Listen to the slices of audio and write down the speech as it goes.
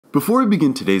Before we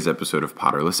begin today's episode of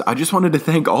Potterless, I just wanted to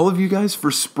thank all of you guys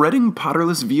for spreading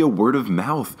Potterless via word of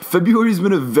mouth. February's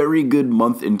been a very good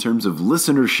month in terms of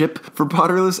listenership for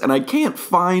Potterless, and I can't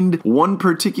find one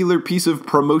particular piece of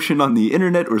promotion on the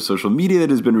internet or social media that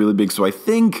has been really big, so I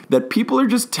think that people are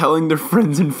just telling their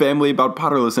friends and family about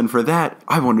Potterless, and for that,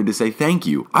 I wanted to say thank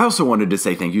you. I also wanted to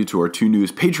say thank you to our two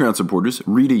newest Patreon supporters,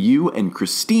 Rita Yu and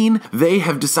Christine. They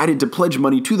have decided to pledge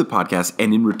money to the podcast,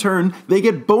 and in return, they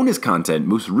get bonus content.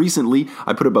 Most recently,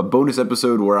 I put up a bonus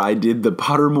episode where I did the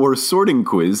Pottermore sorting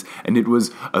quiz, and it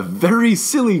was a very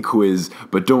silly quiz,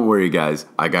 but don't worry guys,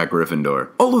 I got Gryffindor.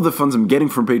 All of the funds I'm getting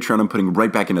from Patreon I'm putting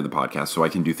right back into the podcast so I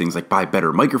can do things like buy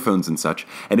better microphones and such,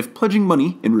 and if pledging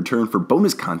money in return for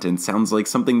bonus content sounds like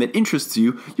something that interests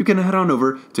you, you can head on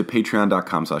over to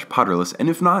patreon.com/Potterless, and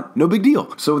if not, no big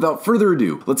deal. So without further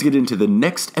ado, let's get into the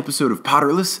next episode of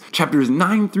Potterless, chapters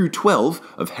 9 through 12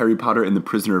 of Harry Potter and the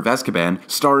Prisoner of Azkaban,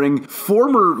 starring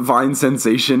former Vine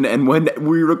sensation, and when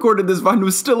we recorded this, Vine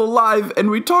was still alive, and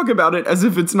we talk about it as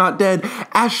if it's not dead,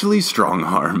 Ashley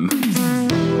Strongarm.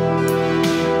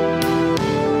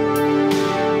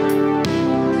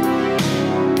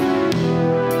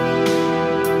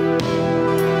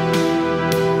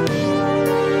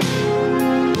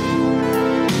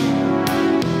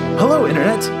 Hello,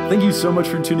 Internet! Thank you so much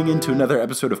for tuning in to another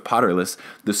episode of Potterless,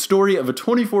 the story of a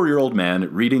 24-year-old man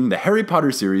reading the Harry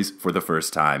Potter series for the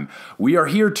first time. We are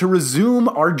here to resume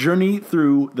our journey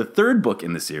through the third book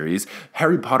in the series,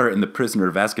 Harry Potter and the Prisoner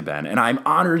of Azkaban, and I'm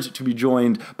honored to be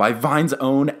joined by Vine's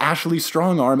own Ashley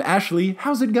Strongarm. Ashley,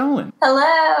 how's it going?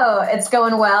 Hello! It's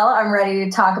going well. I'm ready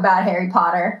to talk about Harry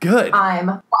Potter. Good. I'm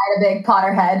quite a big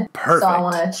Potterhead. Perfect. So I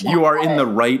want to You are in the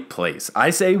right place. I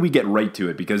say we get right to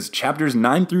it because chapters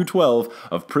 9 through 12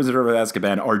 of Prisoner of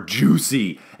Azkaban are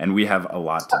juicy, and we have a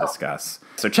lot to discuss.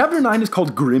 So chapter 9 is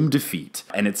called Grim Defeat,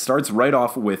 and it starts right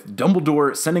off with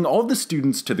Dumbledore sending all of the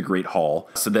students to the Great Hall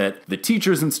so that the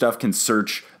teachers and stuff can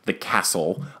search the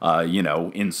castle,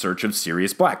 in search of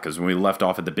Sirius Black, because when we left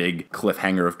off at the big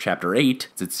cliffhanger of chapter 8,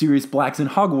 it's that Sirius Black's in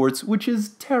Hogwarts, which is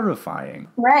terrifying.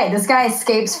 Right, this guy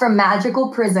escapes from magical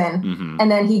prison, and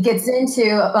then he gets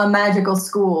into a magical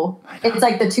school. It's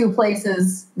like the two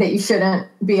places that you shouldn't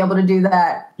be able to do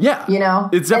that. Yeah. You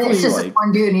know? It's definitely and it's just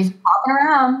one dude, and he's popping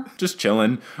around. Just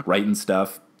chilling, writing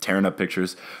stuff, tearing up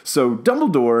pictures. So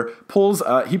Dumbledore pulls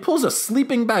a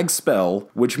sleeping bag spell,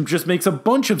 which just makes a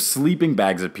bunch of sleeping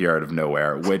bags appear out of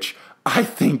nowhere, which I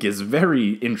think is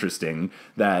very interesting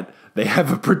that they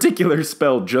have a particular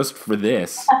spell just for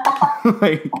this. That's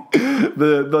a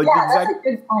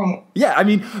good point. Yeah, I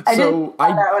mean, I didn't know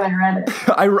that when I read it.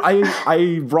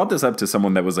 I brought this up to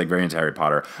someone that was like very into Harry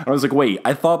Potter, and I was like, wait,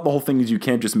 I thought the whole thing is you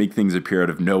can't just make things appear out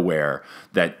of nowhere,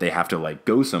 that they have to like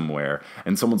go somewhere.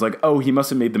 And someone's like, oh, he must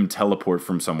have made them teleport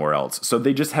from somewhere else. So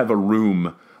they just have a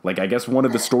room. Like, I guess one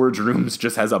of the storage rooms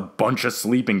just has a bunch of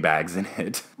sleeping bags in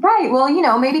it. Right. Well,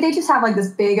 maybe they just have like this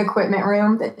big equipment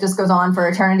room that just goes on for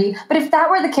eternity. But if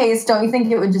that were the case, don't you think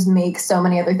it would just make so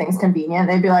many other things convenient?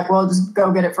 They'd be like, well, just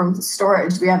go get it from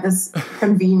storage. We have this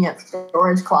convenient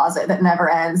storage closet that never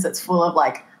ends. That's full of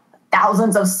like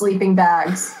thousands of sleeping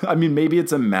bags. I mean, maybe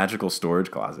it's a magical storage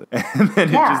closet and then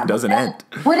it just doesn't end.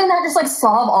 Wouldn't that just like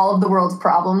solve all of the world's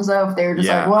problems though? If they were just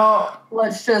like, well,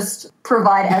 let's just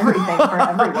provide everything for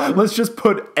everyone. Let's just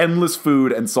put endless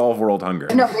food and solve world hunger.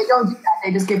 No, they don't do that.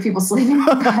 They just give people sleeping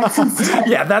bags instead.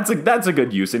 Yeah, that's a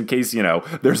good use in case,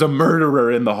 there's a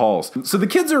murderer in the halls. So the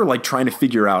kids are like trying to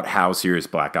figure out how Sirius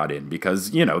Black got in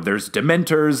because, there's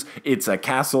Dementors, it's a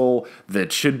castle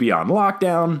that should be on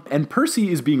lockdown, and Percy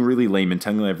is being really lame and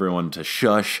telling everyone to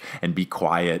shush and be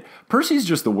quiet. Percy's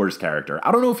just the worst character.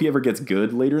 I don't know if he ever gets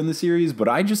good later in the series, but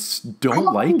I just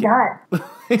don't like him.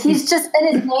 He's just, and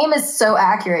his name is so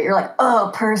accurate. You're like,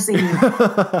 oh, Percy.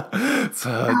 It's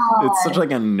such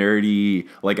like a nerdy,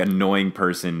 like annoying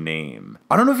person name.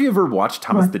 I don't know if you ever watched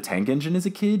Thomas the Tank Engine as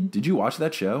a kid. Did you watch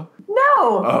that show? No.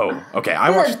 Oh, okay. I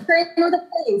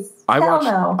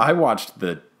watched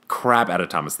the crap out of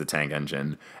Thomas the Tank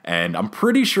Engine, and I'm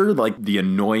pretty sure like the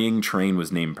annoying train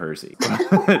was named Percy.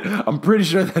 I'm pretty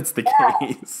sure that's the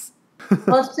case.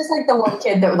 Well, it's just like the one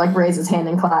kid that would like raise his hand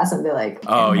in class and be like,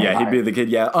 oh yeah, he'd be the kid.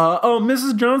 Yeah. Oh,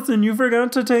 Mrs. Johnson, you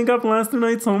forgot to take up last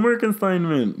night's homework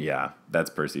assignment. Yeah. That's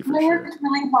Percy for My sure. work is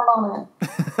really hard on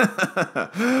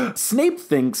it. Snape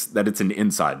thinks that it's an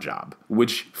inside job,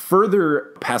 which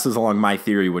further passes along my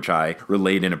theory, which I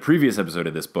relayed in a previous episode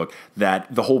of this book,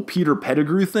 that the whole Peter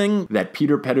Pettigrew thing, that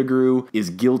Peter Pettigrew is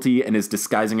guilty and is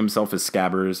disguising himself as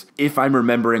Scabbers. If I'm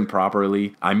remembering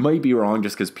properly, I might be wrong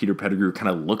just because Peter Pettigrew kind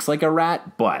of looks like a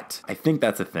rat, but I think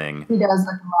that's a thing. He does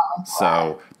look a lot like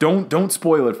So don't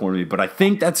spoil it for me, but I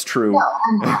think that's true. No,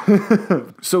 I'm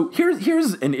not. So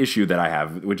here's an issue that I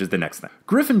have, which is the next thing.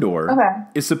 Gryffindor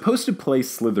is supposed to play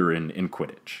Slytherin in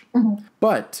Quidditch,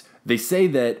 but they say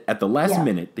that at the last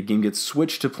minute, the game gets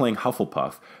switched to playing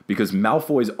Hufflepuff because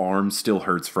Malfoy's arm still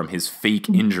hurts from his fake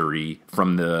injury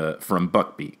from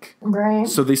Buckbeak. Right.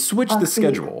 So they switched the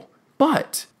schedule.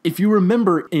 But if you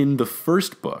remember in the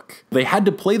first book, they had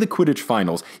to play the Quidditch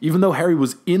finals, even though Harry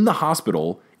was in the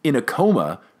hospital in a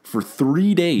coma for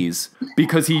 3 days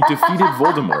because he defeated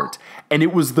Voldemort. And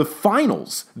it was the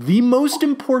finals, the most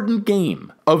important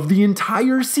game of the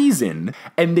entire season.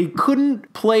 And they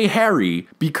couldn't play Harry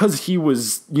because he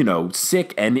was,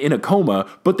 sick and in a coma,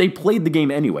 but they played the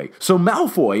game anyway. So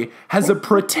Malfoy has a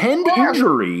pretend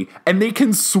injury and they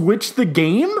can switch the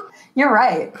game? You're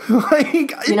right.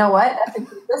 You know what? That's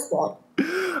inconsistent.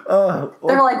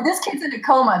 They're like, this kid's in a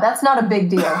coma. That's not a big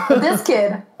deal. But this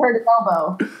kid hurt his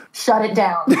elbow. Shut it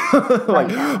down.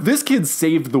 This kid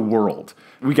saved the world.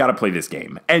 We got to play this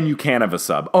game. And you can't have a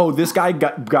sub. Oh, this guy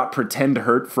got pretend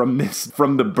hurt from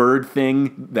the bird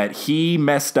thing that he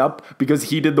messed up because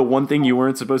he did the one thing you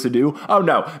weren't supposed to do. Oh,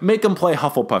 no. Make him play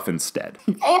Hufflepuff instead.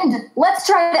 And let's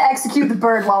try to execute the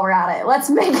bird while we're at it. Let's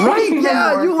make it right? even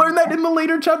Yeah, more. you learn that in the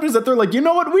later chapters that they're like, you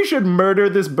know what? We should murder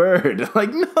this bird.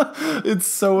 Like, no, it's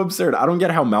so absurd. I don't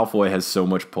get how Malfoy has so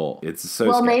much pull. It's so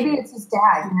Well, sketchy. maybe it's his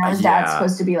dad. His dad's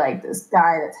supposed to be like this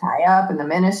guy that's high up in the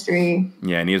ministry.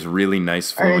 Yeah, and he has really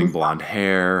nice flowing blonde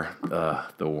hair.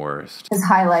 The worst. His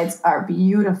highlights are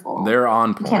beautiful. They're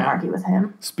on point. You can't argue with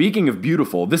him. Speaking of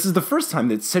beautiful, this is the first time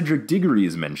that Cedric Diggory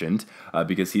is mentioned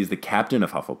because he's the captain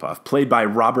of Hufflepuff, played by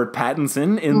Robert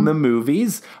Pattinson in the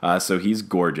movies. So he's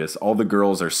gorgeous. All the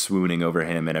girls are swooning over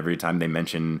him, and every time they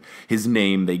mention his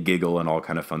name, they giggle and all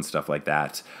kind of fun stuff like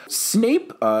that.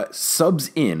 Snape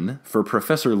subs in for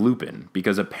Professor Lupin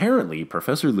because apparently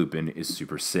Professor Lupin is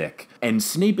super sick, and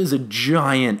Snape is a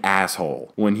giant asshole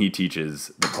when he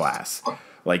teaches the class.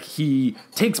 Like, he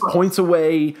takes points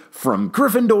away from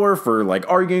Gryffindor for,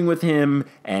 arguing with him,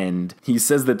 and he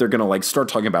says that they're gonna, start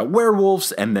talking about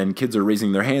werewolves, and then kids are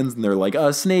raising their hands, and they're like,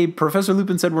 Snape, Professor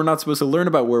Lupin said we're not supposed to learn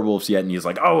about werewolves yet, and he's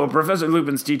like, oh, well, Professor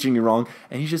Lupin's teaching you wrong,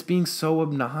 and he's just being so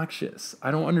obnoxious. I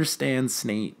don't understand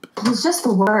Snape. He's just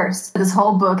the worst. This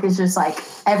whole book is just,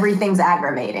 everything's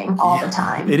aggravating all the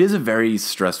time. It is a very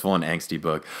stressful and angsty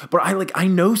book, but I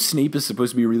know Snape is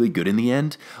supposed to be really good in the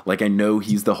end. I know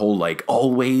he's the whole,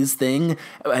 always thing,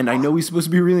 and I know he's supposed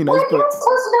to be really nice. You're not supposed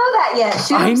to know that yet.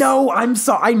 Shoops. I know.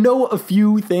 I know a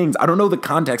few things. I don't know the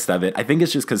context of it. I think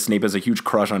it's just because Snape has a huge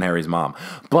crush on Harry's mom.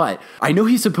 But I know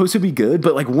he's supposed to be good.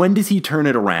 But when does he turn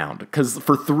it around? Because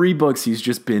for 3 books, he's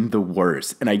just been the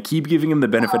worst, and I keep giving him the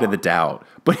benefit of the doubt.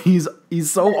 But he's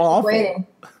so awful. Waiting.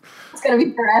 It's gonna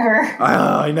be forever.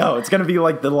 I know. It's gonna be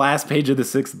the last page of the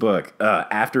 6th book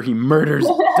after he murders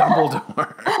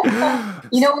Dumbledore.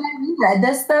 You know, when I reread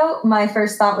this, though, my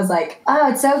first thought was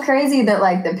oh, it's so crazy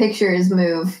that the pictures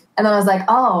move. And then I was like,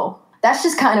 oh, that's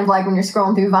just kind of when you're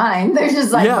scrolling through Vine. There's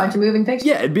just a bunch of moving pictures.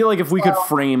 Yeah, it'd be if we could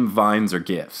frame Vines or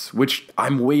GIFs, which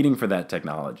I'm waiting for that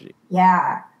technology.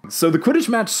 Yeah. So the Quidditch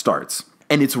match starts.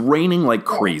 And it's raining like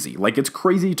crazy. It's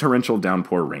crazy torrential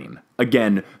downpour rain.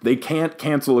 Again, they can't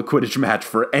cancel a Quidditch match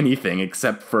for anything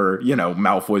except for,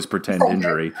 Malfoy's pretend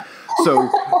injury. So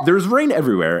there's rain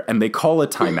everywhere, and they call a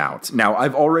timeout. Now,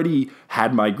 I've already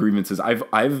had my grievances.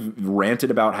 I've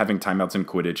ranted about having timeouts in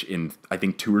Quidditch in, I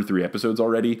think, 2 or 3 episodes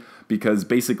already, because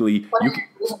basically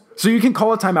you can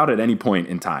call a timeout at any point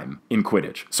in time in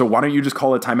Quidditch. So why don't you just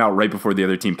call a timeout right before the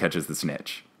other team catches the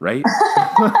snitch, right?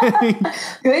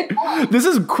 Good. This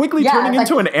is quickly turning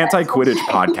into an anti-Quidditch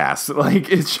podcast.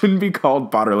 It shouldn't be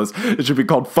called Potterless. It should be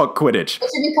called Fuck Quidditch. It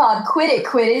should be called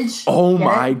Quidditch. Oh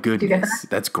my goodness.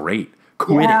 That's great.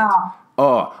 Quit it.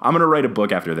 Oh, I'm going to write a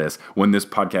book after this when this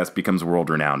podcast becomes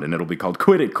world-renowned, and it'll be called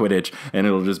Quidditch, and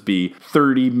it'll just be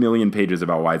 30 million pages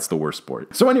about why it's the worst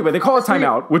sport. So anyway, they call a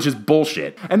timeout, which is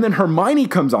bullshit, and then Hermione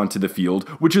comes onto the field,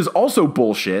 which is also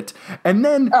bullshit, and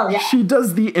then she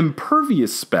does the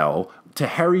impervious spell to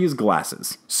Harry's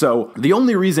glasses. So the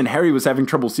only reason Harry was having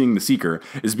trouble seeing the Seeker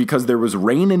is because there was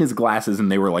rain in his glasses and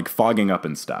they were fogging up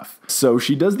and stuff. So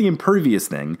she does the impervious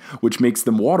thing, which makes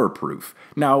them waterproof.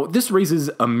 Now, this raises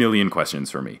a million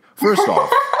questions for me. First off,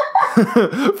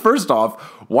 First off,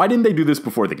 why didn't they do this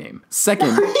before the game?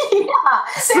 Second,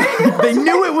 They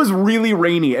knew it was really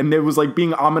rainy and it was like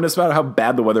being ominous about how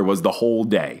bad the weather was the whole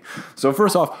day. So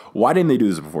first off, why didn't they do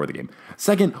this before the game?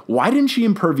 Second, why didn't she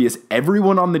impervious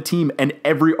everyone on the team and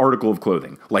every article of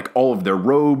clothing? Like all of their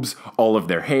robes, all of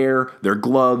their hair, their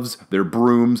gloves, their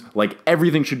brooms, like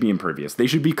everything should be impervious. They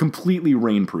should be completely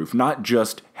rainproof, not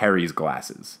just Harry's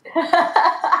glasses.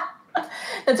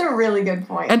 That's a really good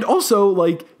point. And also,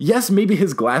 like, yes, maybe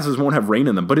his glasses won't have rain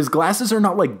in them, but his glasses are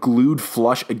not, like, glued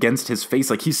flush against his face.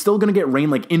 Like, he's still gonna get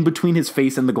rain, like, in between his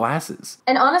face and the glasses.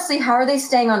 And honestly, how are they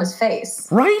staying on his face?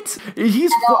 Right?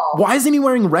 Why isn't he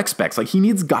wearing rec specs? Like, he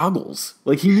needs goggles.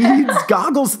 Like, he needs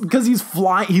goggles because he's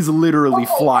flying. He's literally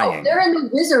flying. They're in the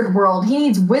wizard world. He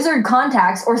needs wizard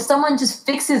contacts or someone just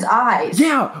fix his eyes.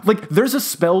 Yeah, like, there's a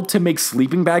spell to make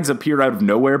sleeping bags appear out of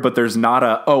nowhere, but there's not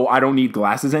a, oh, I don't need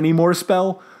glasses anymore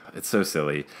spell. It's so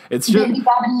silly. It's just Bibbidi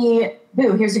Bobbidi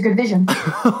Boo, here's your good vision.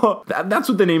 That's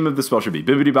what the name of the spell should be.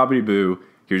 Bibbidi Bobbidi Boo,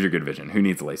 here's your good vision. Who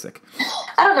needs LASIK?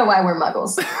 I don't know why we're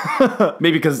muggles.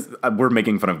 Maybe because we're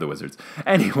making fun of the wizards.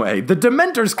 Anyway, the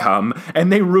Dementors come and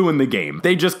they ruin the game.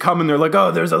 They just come and they're like,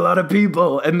 oh, there's a lot of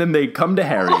people. And then they come to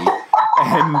Harry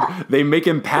and they make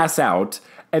him pass out.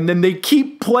 And then they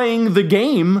keep playing the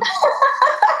game.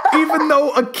 Even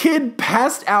though a kid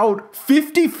passed out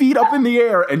 50 feet up in the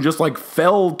air and just like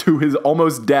fell to his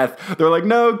almost death, they're like,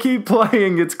 no, keep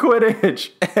playing. It's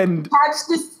Quidditch. And catch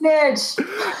the snitch.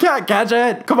 Can't catch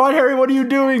it. Come on, Harry. What are you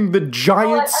doing? The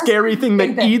giant scary thing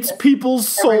that eats people's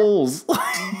souls.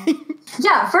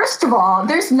 Yeah, first of all,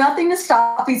 there's nothing to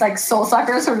stop these like soul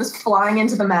suckers from just flying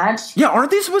into the match. Yeah,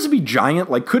 aren't they supposed to be giant?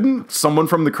 Like, couldn't someone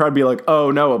from the crowd be like, oh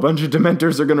no, a bunch of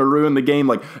Dementors are gonna ruin the game,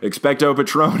 like, expecto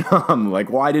patronum? Like,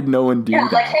 why did no one do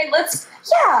that? Like, hey,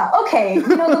 okay.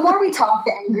 You know, the more we talk,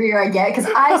 the angrier I get, because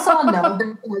I saw no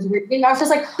that was reading. I was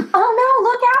just like, oh no,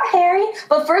 look out, Harry.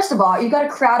 But first of all, you got a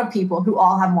crowd of people who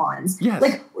all have wands. Yes.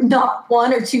 Like, not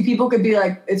one or two people could be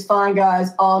like, it's fine,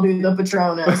 guys, I'll do the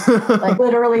Patronus. Like,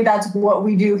 literally, that's what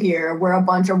we do here. We're a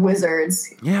bunch of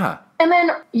wizards. Yeah. And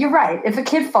then, you're right, if a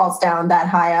kid falls down that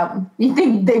high up, you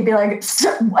think they'd be like,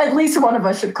 at least one of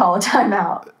us should call a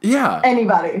timeout. Yeah.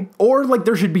 Anybody. Or, like,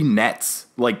 there should be nets,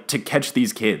 like, to catch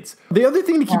these kids. The other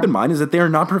thing to keep in mind is that they are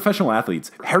not professional athletes.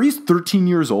 Harry's 13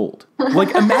 years old. Like,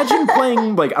 imagine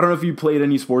playing, like, I don't know if you played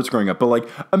any sports growing up, but, like,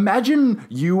 imagine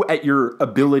you at your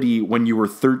ability when you were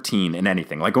 13 in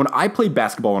anything. Like, when I played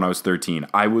basketball when I was 13,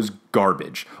 I was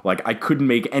garbage. Like, I couldn't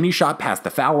make any shot past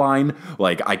the foul line.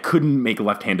 Like, I couldn't make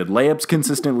left-handed layups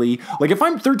consistently. Like, if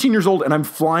I'm 13 years old and I'm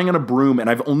flying on a broom and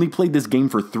I've only played this game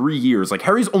for 3 years, like,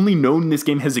 Harry's only known this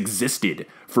game has existed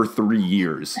for 3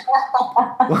 years.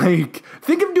 Like,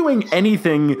 think of doing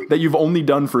anything that you've only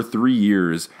done for 3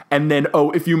 years, and then,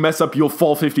 oh, if you mess up, you'll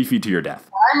fall 50 feet to your death.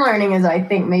 What I'm learning is I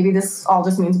think maybe this all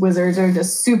just means wizards are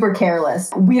just super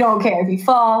careless. We don't care if you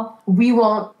fall. We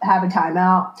won't have a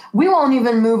timeout. We won't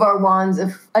even move our wands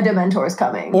if a Dementor is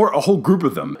coming. Or a whole group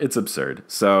of them. It's absurd.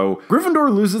 So,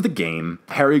 Gryffindor loses the game.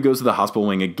 Harry goes to the hospital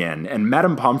wing again, and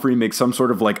Madame Pomfrey makes some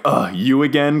sort of like, you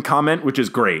again comment, which is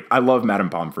great. I love Madame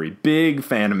Pomfrey. Big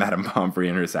fan of Madame Pomfrey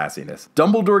and her sassiness.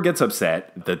 Dumbledore gets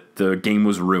upset that the game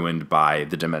was ruined by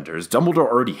the Dementors. Dumbledore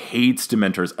already hates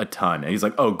Dementors a ton, and he's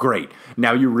like, oh, great.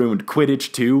 Now you ruined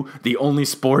Quidditch too, the only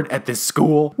sport at this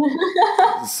school.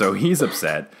 So he's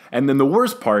upset. And then the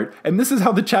worst part, and this is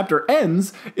how the chapter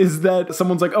ends, is that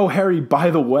someone's like, oh, Harry, by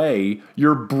the way,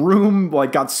 your broom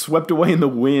like got swept away in the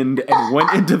wind and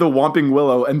went into the Whomping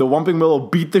Willow, and the Whomping Willow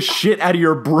beat the shit out of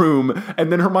your broom,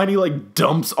 and then Hermione like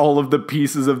dumps all of the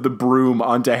pieces of the broom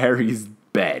onto Harry's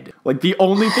bed. Like, the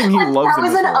only thing he loves in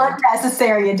this world. That was an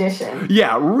unnecessary addition.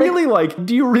 Yeah, really, like,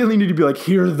 do you really need to be like,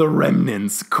 here are the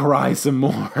remnants, cry some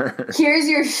more? Here's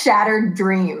your shattered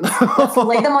dreams. Let's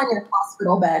lay them on your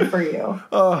hospital bed for you.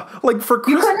 Like, for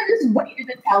You couldn't have just waited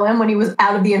to tell him when he was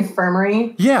out of the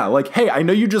infirmary? Yeah, like, hey, I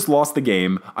know you just lost the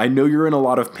game. I know you're in a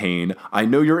lot of pain. I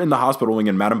know you're in the hospital wing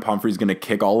and Madame Pomfrey's gonna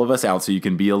kick all of us out so you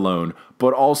can be alone.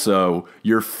 But also,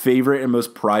 your favorite and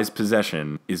most prized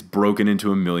possession is broken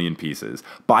into a million pieces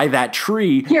by that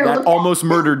tree that almost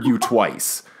murdered you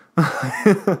twice.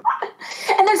 And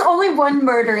there's only one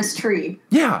murderous tree.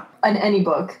 Yeah. In any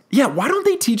book. Yeah, why don't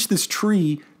they teach this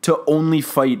tree to only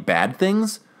fight bad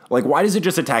things? Like, why does it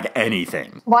just attack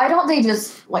anything? Why don't they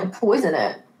just, like, poison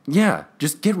it? Yeah,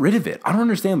 just get rid of it. I don't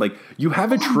understand. Like, you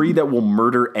have a tree that will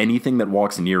murder anything that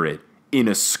walks near it in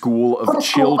a school of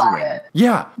children.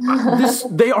 Yeah,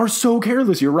 they are so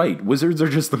careless. You're right. Wizards are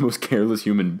just the most careless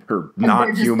human, or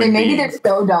not human maybe beings.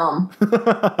 They're so dumb.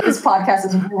 This podcast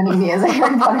is ruining me as a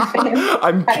Harry Potter fan.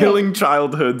 I'm killing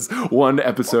childhoods one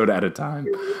episode at a time.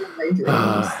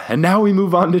 dreams. And now we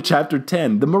move on to chapter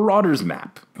 10, the Marauders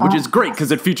map, which is great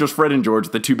because it features Fred and George,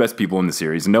 the two best people in the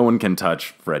series. No one can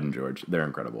touch Fred and George. They're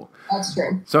incredible. That's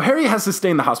true. So Harry has to stay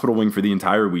in the hospital wing for the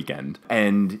entire weekend,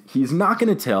 and he's not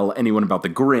going to tell anyone about the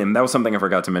Grim. That was something I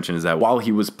forgot to mention, is that while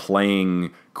he was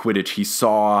playing Quidditch, he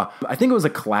saw, I think it was a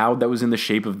cloud that was in the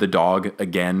shape of the dog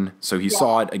again. So he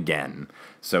saw it again.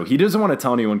 So he doesn't want to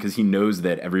tell anyone because he knows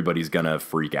that everybody's going to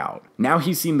freak out. Now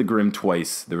he's seen the Grim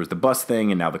twice. There was the bus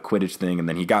thing and now the Quidditch thing. And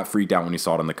then he got freaked out when he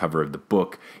saw it on the cover of the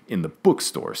book in the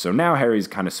bookstore. So now Harry's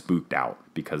kind of spooked out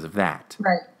because of that.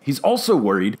 Right. He's also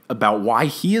worried about why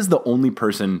he is the only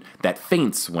person that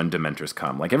faints when Dementors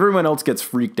come. Like everyone else gets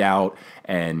freaked out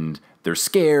and they're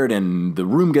scared and the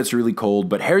room gets really cold,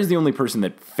 but Harry's the only person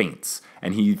that faints.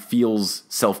 And he feels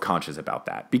self-conscious about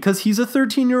that because he's a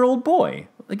 13-year-old boy.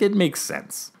 Like, it makes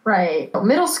sense. Right.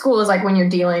 Middle school is like when you're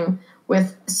dealing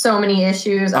with so many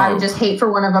issues. I would just hate for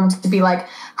one of them to be like,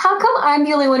 how come I'm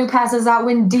the only one who passes out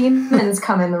when demons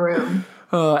come in the room?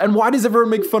 And why does everyone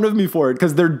make fun of me for it?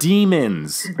 Because they're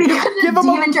demons. Because a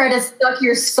demon tried to suck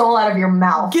your soul out of your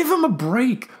mouth. Give him a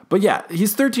break. But yeah,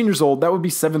 he's 13 years old. That would be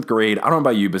 7th grade. I don't know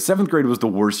about you, but 7th grade was the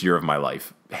worst year of my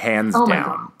life. Hands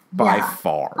down. By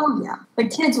far. Oh, yeah. The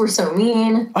kids were so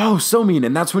mean. Oh, so mean.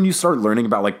 And that's when you start learning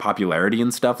about, like, popularity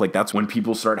and stuff. Like, that's when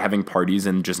people start having parties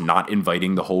and just not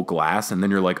inviting the whole class. And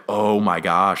then you're like, oh, my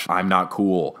gosh, I'm not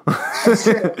cool. That's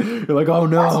true. You're like, oh,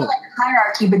 no. That's when, like,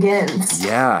 hierarchy begins.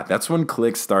 Yeah, that's when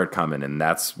cliques start coming. And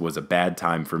that was a bad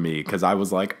time for me because I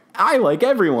was like, I like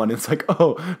everyone. It's like,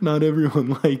 oh, not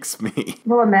everyone likes me.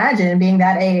 Well, imagine being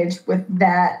that age with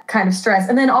that kind of stress.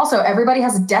 And then also, everybody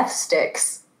has death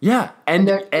sticks. Yeah, and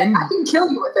I can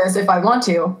kill you with this if I want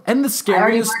to. And the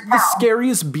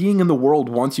scariest being in the world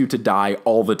wants you to die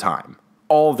all the time.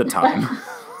 All the time.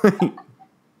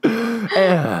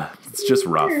 It's just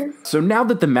rough. So now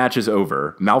that the match is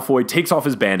over, Malfoy takes off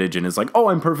his bandage and is like, oh,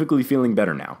 I'm perfectly feeling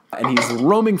better now. And he's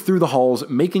roaming through the halls,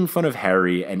 making fun of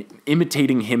Harry and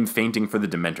imitating him fainting for the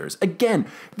Dementors. Again,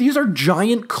 these are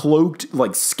giant cloaked,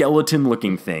 like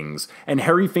skeleton-looking things. And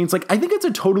Harry faints. Like, I think it's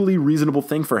a totally reasonable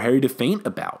thing for Harry to faint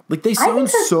about. Like, they sound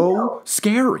so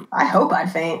scary. I hope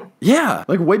I'd faint. Yeah,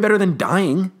 like way better than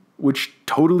dying, which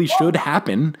totally should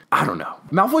happen. I don't know.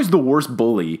 Malfoy's the worst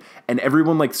bully, and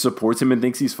everyone, like, supports him and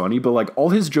thinks he's funny, but, like, all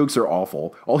his jokes are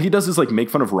awful. All he does is, like, make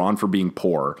fun of Ron for being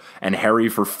poor, and Harry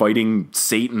for fighting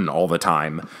Satan all the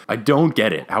time. I don't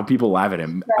get it, how people laugh at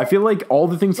him. I feel like all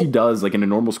the things he does, like, in a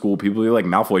normal school, people are like,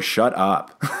 Malfoy, shut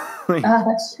up.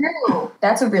 That's true.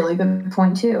 That's a really good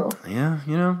point, too. Yeah,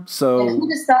 you know, so... And who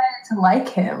decided to like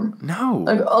him? No.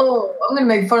 Like, oh, I'm going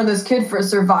to make fun of this kid for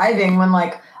surviving when,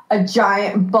 like, a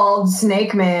giant bald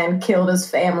snake man killed his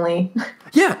family.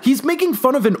 Yeah, he's making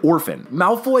fun of an orphan.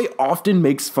 Malfoy often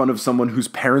makes fun of someone whose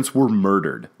parents were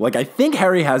murdered. Like, I think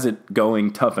Harry has it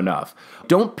going tough enough.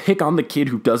 Don't pick on the kid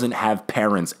who doesn't have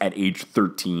parents at age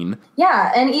 13.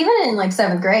 Yeah, and even in, like,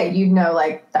 7th grade, you'd know,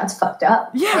 like, that's fucked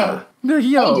up. Yeah. Hey,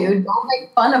 dude, don't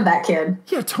make fun of that kid.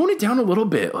 Yeah, tone it down a little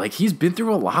bit. Like, he's been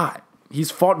through a lot.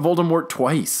 He's fought Voldemort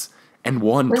twice and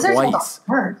won twice.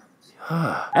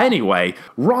 Anyway,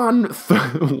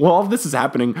 while this is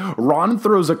happening, Ron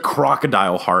throws a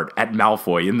crocodile heart at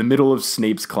Malfoy in the middle of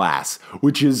Snape's class,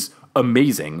 which is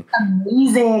amazing.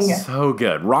 Amazing. So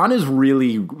good. Ron is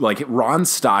really, like,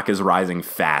 Ron's stock is rising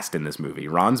fast in this movie.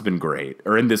 Ron's been great.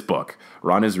 Or in this book.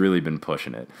 Ron has really been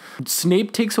pushing it.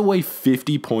 Snape takes away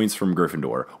 50 points from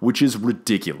Gryffindor, which is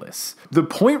ridiculous. The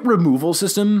point removal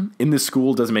system in this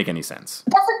school doesn't make any sense.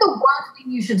 That's like the one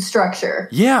thing you should structure.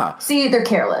 Yeah. See, they're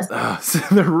careless.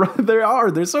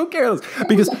 They're so careless.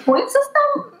 Because the point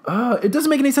system? It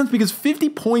doesn't make any sense because 50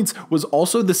 points was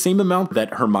also the same amount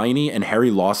that Hermione and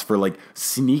Harry lost for, like,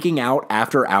 sneaking out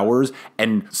after hours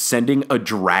and sending a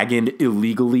dragon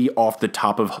illegally off the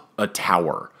top of a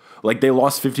tower. Like, they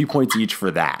lost 50 points each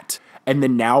for that. And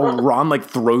then now Ron, like,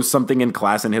 throws something in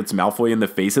class and hits Malfoy in the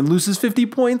face and loses 50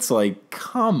 points? Like,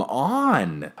 come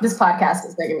on. This podcast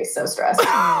is making me so stressed.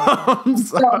 I'm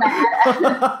so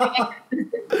mad.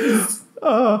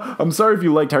 I'm sorry if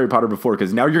you liked Harry Potter before,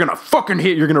 because now you're going to fucking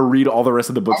you're going to read all the rest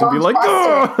of the books and be like,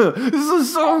 oh, this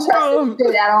is so dumb.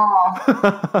 At all.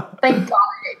 Thank God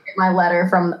I didn't get my letter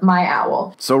from my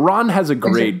owl. So Ron has a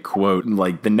great quote,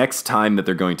 like, the next time that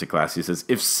they're going to class, he says,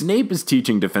 if Snape is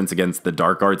teaching defense against the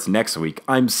dark arts next week,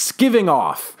 I'm skiving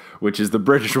off. Which is the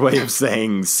British way of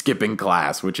saying skipping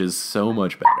class, which is so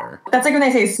much better. That's like when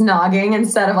they say snogging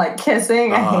instead of, like,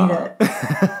 kissing. I hate it.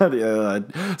 Yeah,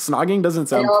 snogging doesn't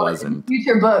sound pleasant. In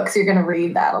future books, you're going to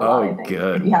read that a lot, I think.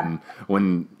 Good.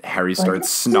 When Harry starts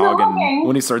snogging,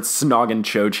 when he starts snogging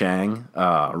Cho Chang,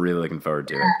 really looking forward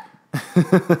to it.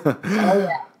 Oh,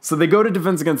 yeah. So they go to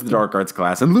Defense Against the Dark Arts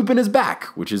class, and Lupin is back,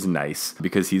 which is nice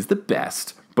because he's the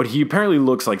best. But he apparently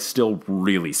looks like still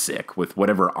really sick with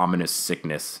whatever ominous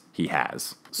sickness he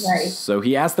has. Right. So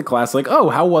he asked the class, like, oh,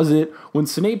 how was it when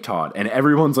Snape taught? And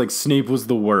everyone's like, Snape was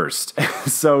the worst.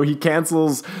 So he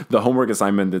cancels the homework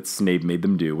assignment that Snape made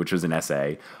them do, which was an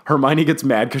essay. Hermione gets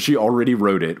mad because she already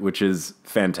wrote it, which is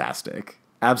fantastic.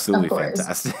 Absolutely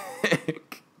fantastic.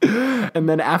 And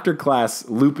then after class,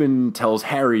 Lupin tells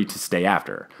Harry to stay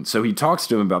after. So he talks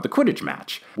to him about the Quidditch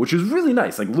match, which is really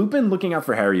nice. Like, Lupin looking out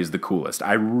for Harry is the coolest.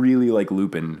 I really like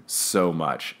Lupin so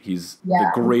much. He's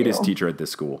the greatest teacher at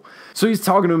this school. So he's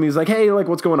talking to him. He's like, hey, like,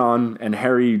 what's going on? And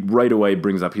Harry right away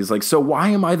brings up, he's like, so why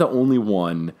am I the only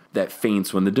one that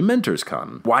faints when the Dementors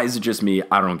come? Why is it just me?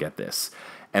 I don't get this.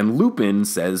 And Lupin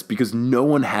says, because no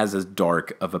one has as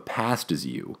dark of a past as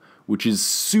you, which is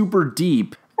super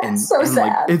deep. And sad.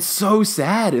 Like, it's so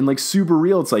sad and like super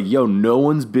real. It's like, yo, no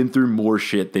one's been through more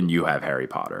shit than you have, Harry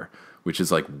Potter, which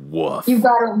is like, woof. You've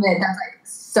got to admit, that's like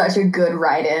such a good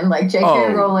write-in. Like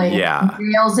J.K. Rowling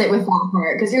nails it with one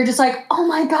part because you're just like, oh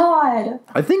my God.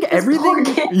 I think everything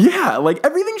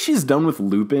she's done with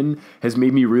Lupin has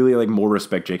made me really like more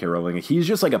respect J.K. Rowling. He's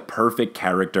just like a perfect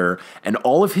character, and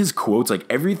all of his quotes, like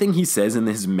everything he says in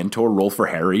his mentor role for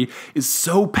Harry is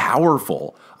so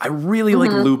powerful. I really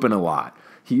like Lupin a lot.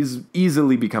 He's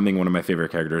easily becoming one of my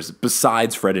favorite characters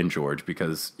besides Fred and George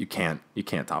because you can't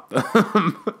top them.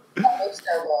 That so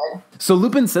good. So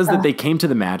Lupin says that they came to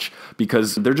the match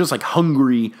because they're just like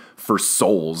hungry for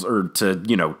souls or to,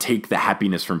 you know, take the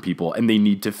happiness from people and they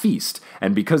need to feast.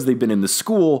 And because they've been in the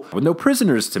school with no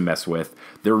prisoners to mess with,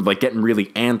 they're like getting really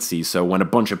antsy. So when a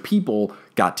bunch of people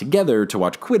got together to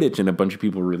watch Quidditch and a bunch of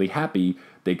people were really happy,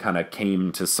 they kind of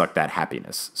came to suck that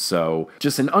happiness. So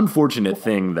just an unfortunate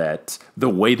thing that the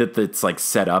way that it's like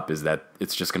set up is that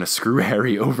it's just going to screw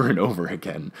Harry over and over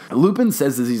again. Lupin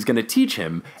says that he's going to teach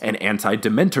him an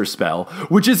anti-Dementor spell,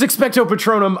 which is Expecto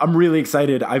Patronum. I'm really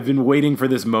excited. I've been waiting for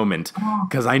this moment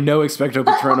because I know Expecto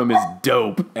Patronum is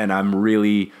dope, and I'm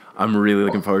really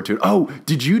looking forward to it. Oh,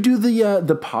 did you do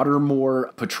the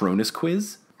Pottermore Patronus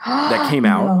quiz that came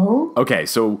out? No. Okay,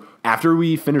 so after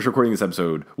we finish recording this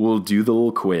episode, we'll do the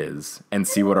little quiz and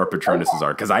see what our Patronuses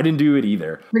are, because I didn't do it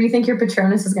either. What do you think your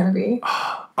Patronus is going to be?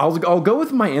 I'll go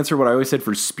with my answer, what I always said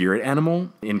for spirit animal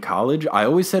in college. I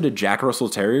always said a Jack Russell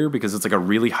Terrier because it's like a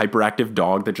really hyperactive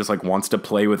dog that just like wants to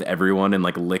play with everyone and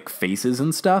like lick faces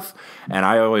and stuff. And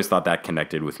I always thought that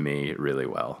connected with me really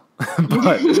well.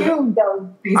 But you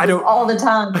go faces all the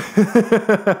time.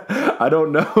 I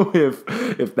don't know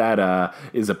if that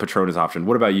is a Patronus option.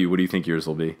 What about you? What do you think yours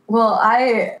will be? Well,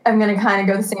 I am going to kind of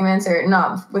go the same answer,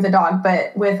 not with a dog,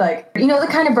 but with like, you know, the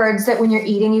kind of birds that when you're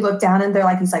eating, you look down and they're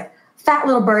like these like fat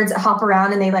little birds that hop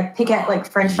around and they like pick at like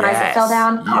French fries that fell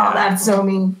down. Yeah. Oh, that's so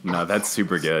mean. No, that's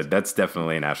super good. That's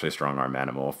definitely an Ashley Strongarm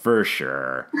animal for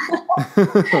sure.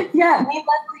 Yeah, me,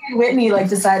 Leslie, and Whitney like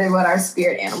decided what our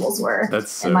spirit animals were.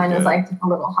 That's so and mine good. was like a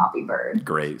little hoppy bird.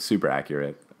 Great, super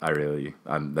accurate.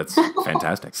 That's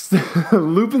fantastic.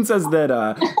 Lupin says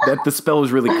that the spell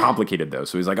is really complicated though.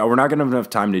 So he's like, oh, we're not going to have enough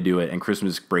time to do it. And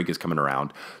Christmas break is coming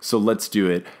around. So let's do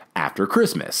it after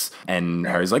Christmas. And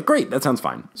Harry's like, great, that sounds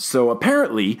fine. So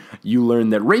apparently you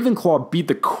learn that Ravenclaw beat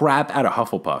the crap out of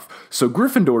Hufflepuff. So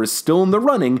Gryffindor is still in the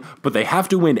running, but they have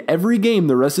to win every game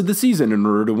the rest of the season in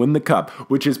order to win the cup,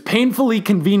 which is painfully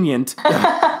convenient.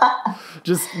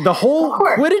 Just the whole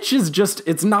Quidditch is just,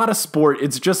 it's not a sport.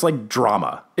 It's just like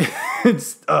drama.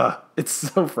 It's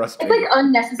so frustrating. It's like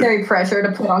unnecessary pressure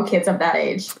to put on kids of that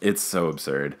age. It's so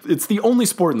absurd. It's the only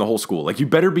sport in the whole school. Like, you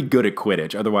better be good at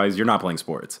Quidditch. Otherwise, you're not playing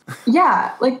sports.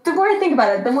 Yeah. Like, the more I think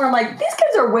about it, the more I'm like, these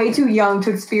kids are way too young to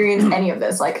experience any of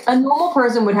this. Like, a normal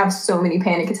person would have so many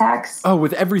panic attacks. Oh,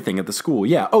 with everything at the school.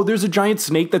 Yeah. Oh, there's a giant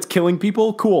snake that's killing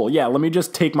people? Cool. Yeah, let me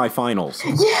just take my finals.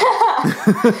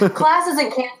 Yeah. Class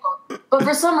isn't canceled. But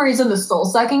for some reason, the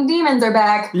soul-sucking demons are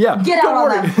back. Yeah. Get out on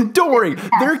them. Don't worry.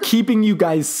 They're keeping you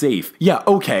guys safe. Yeah,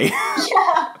 okay.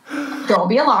 Yeah. Don't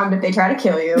be alarmed if they try to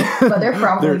kill you, but they're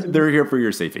probably... they're here for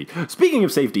your safety. Speaking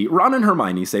of safety, Ron and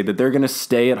Hermione say that they're going to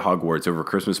stay at Hogwarts over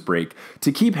Christmas break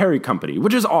to keep Harry company,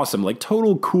 which is awesome. Like,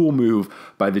 total cool move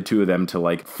by the two of them to,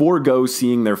 like, forego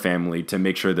seeing their family to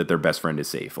make sure that their best friend is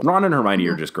safe. Ron and Hermione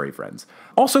are just great friends.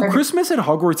 Also, Christmas at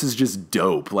Hogwarts is just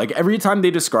dope. Like, every time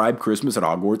they describe Christmas at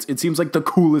Hogwarts, it seems like the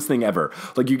coolest thing ever.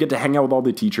 Like, you get to hang out with all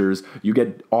the teachers, you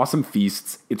get awesome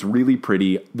feasts, it's really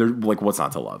pretty. They're like, what's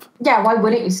not to love? Yeah, why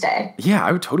wouldn't you stay? Yeah,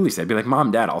 I would totally say. I'd be like,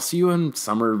 Mom, Dad, I'll see you on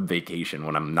summer vacation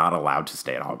when I'm not allowed to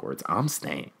stay at Hogwarts. I'm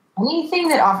staying. Anything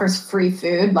that offers free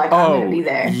food, like, I'm going to be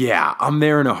there. Yeah, I'm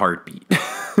there in a heartbeat.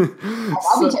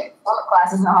 I'll be too. summer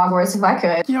classes in Hogwarts if I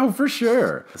could. Yo, for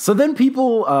sure. So then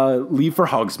people leave for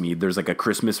Hogsmeade. There's like a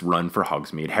Christmas run for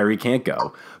Hogsmeade. Harry can't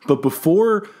go. But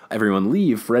before everyone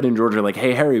leave, Fred and George are like,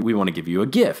 hey, Harry, we want to give you a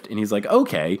gift. And he's like,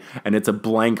 okay. And it's a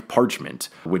blank parchment,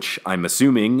 which I'm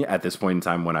assuming at this point in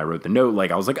time when I wrote the note,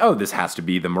 like I was like, oh, this has to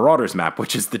be the Marauders map,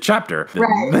 which is the chapter.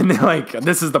 Right. And like,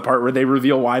 this is the part where they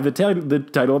reveal why the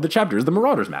title of the chapter is the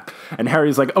Marauders map. And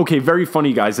Harry's like, okay, very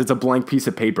funny, guys. It's a blank piece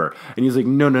of paper. And he's like,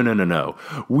 no.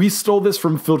 We stole this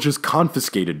from Filch's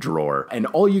confiscated drawer. And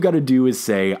all you got to do is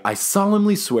say, I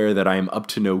solemnly swear that I am up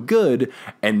to no good.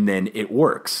 And then it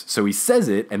works. So he says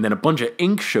it, and then a bunch of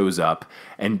ink shows up,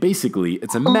 and basically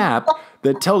it's a map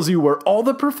that tells you where all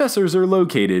the professors are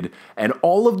located and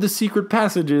all of the secret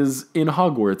passages in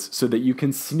Hogwarts so that you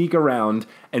can sneak around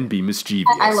and be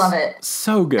mischievous. I love it.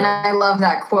 So good. And I love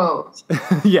that quote.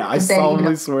 Yeah, I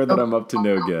solemnly swear that I'm up to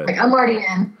no good. Like, I'm already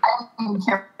in. I don't even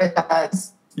care what it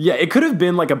does. Yeah, it could have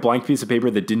been like a blank piece of paper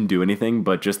that didn't do anything,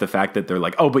 but just the fact that they're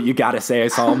like, oh, but you gotta say I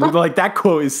solemnly, like that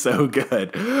quote is so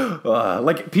good.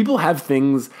 Like people have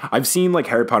things, I've seen like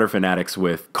Harry Potter fanatics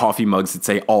with coffee mugs that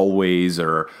say always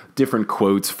or different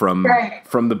quotes from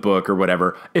the book or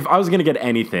whatever. If I was gonna get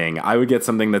anything, I would get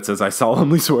something that says I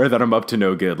solemnly swear that I'm up to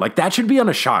no good. Like that should be on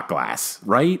a shot glass,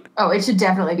 right? Oh, it should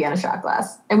definitely be on a shot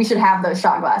glass. And we should have those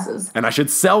shot glasses. And I should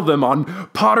sell them on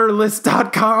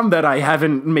potterlist.com that I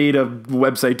haven't made a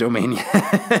website domain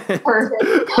yet.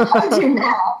 Perfect. I'll do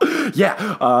now.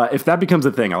 Yeah, if that becomes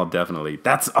a thing, I'll definitely.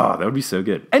 That would be so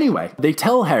good. Anyway, they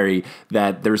tell Harry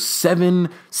that there's 7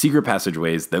 secret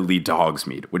passageways that lead to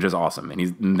Hogsmeade, which is awesome.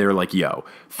 And they're like, yo,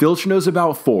 Filch knows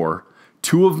about 4.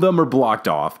 2 of them are blocked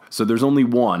off, so there's only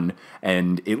 1,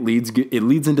 and it leads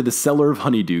into the cellar of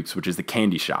Honeydukes, which is the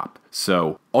candy shop.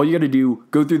 So all you got to do,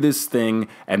 go through this thing,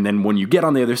 and then when you get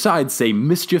on the other side, say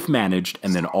mischief managed,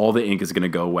 and then all the ink is going to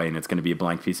go away, and it's going to be a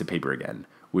blank piece of paper again,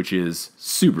 which is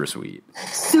super sweet.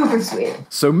 Super sweet.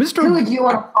 So Mr. Who would you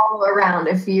want to follow around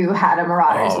if you had a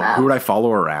Marauders map? Who would I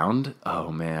follow around?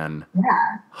 Oh, man.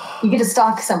 Yeah. You get to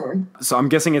stalk someone. So I'm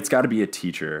guessing it's got to be a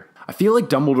teacher. I feel like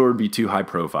Dumbledore would be too high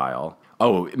profile.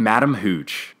 Oh, Madam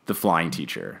Hooch, the flying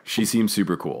teacher. She seems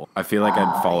super cool. I feel like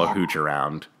I'd follow Hooch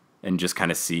around and just kind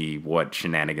of see what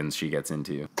shenanigans she gets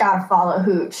into. Gotta follow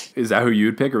Hooch. Is that who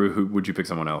you'd pick, or who would you pick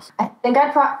someone else? I think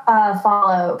I'd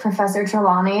follow Professor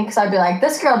Trelawney, because I'd be like,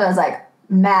 this girl does like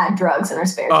mad drugs in her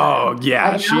spare time. Oh,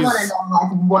 yeah. Like, I want to know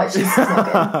like what she's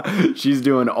smoking. She's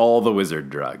doing all the wizard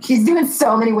drugs. She's doing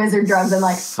so many wizard drugs, and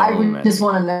like just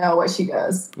want to know what she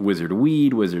does. Wizard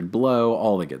weed, wizard blow,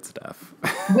 all the good stuff.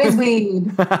 Whiz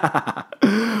weed.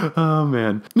 Oh,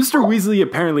 man. Mr. Weasley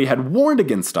apparently had warned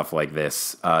against stuff like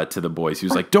this to the boys. He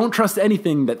was like, don't trust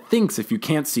anything that thinks if you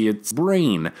can't see its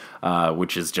brain,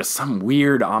 which is just some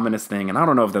weird, ominous thing. And I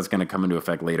don't know if that's going to come into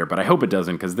effect later, but I hope it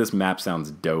doesn't, because this map sounds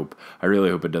dope. I really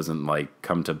hope it doesn't like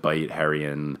come to bite Harry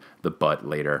in the butt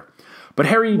later. But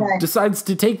Harry decides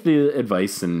to take the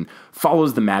advice and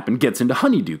follows the map and gets into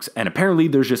Honeydukes. And apparently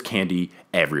there's just candy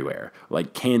everywhere,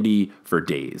 like candy for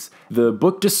days. The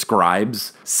book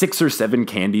describes 6 or 7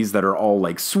 candies that are all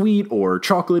like sweet or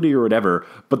chocolatey or whatever.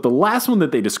 But the last one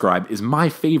that they describe is my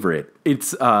favorite.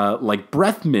 It's like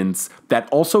breath mints that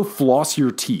also floss your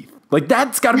teeth. Like,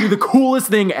 that's got to be the coolest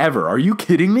thing ever. Are you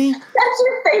kidding me? That's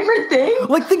your favorite thing?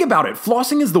 Like, think about it.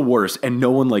 Flossing is the worst, and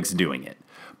no one likes doing it.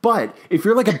 But if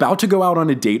you're, like, about to go out on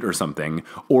a date or something,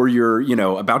 or you're,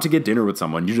 about to get dinner with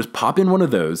someone, you just pop in one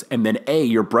of those, and then A,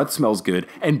 your breath smells good,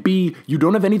 and B, you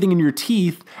don't have anything in your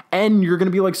teeth, and you're going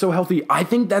to be, like, so healthy. I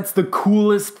think that's the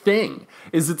coolest thing.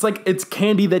 It's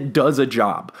candy that does a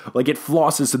job. Like, it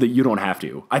flosses so that you don't have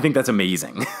to. I think that's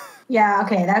amazing. Yeah,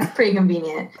 okay, that's pretty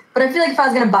convenient. But I feel like if I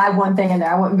was going to buy one thing in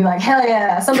there, I wouldn't be like, hell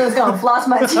yeah, something that's going to floss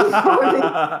my teeth for me.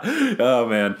 Oh,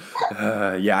 man.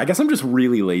 Yeah, I guess I'm just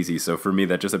really lazy, so for me,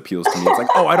 that just appeals to me. It's like,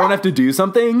 oh, I don't have to do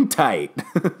something? Tight.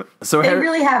 So they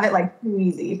really have it, like, too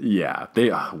easy. Yeah,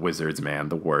 wizards, man,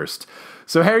 the worst.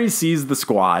 So Harry sees the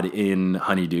squad in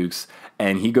Honeydukes,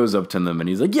 and he goes up to them and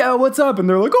he's like, yeah, what's up? And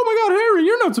they're like, oh my God, Harry,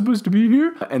 you're not supposed to be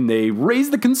here. And they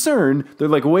raise the concern. They're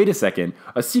like, wait a second,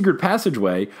 a secret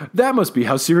passageway? That must be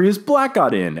how Sirius Black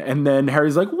got in. And then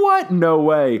Harry's like, what? No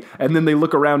way. And then they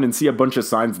look around and see a bunch of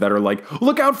signs that are like,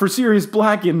 look out for Sirius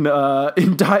Black in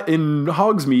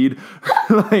Hogsmeade.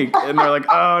 And they're like,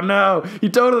 oh no,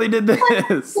 he totally did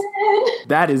this.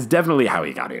 That is definitely how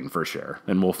he got in for sure.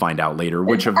 And we'll find out later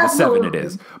which of the 7 it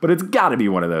is. But it's got to be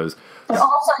one of those. But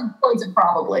all signs point to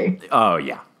probably. Oh,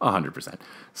 yeah, 100%.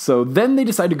 So then they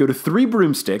decide to go to 3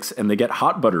 broomsticks, and they get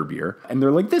hot butterbeer, and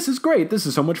they're like, this is great, this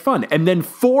is so much fun. And then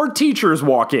 4 teachers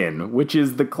walk in, which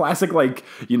is the classic, like,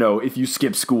 if you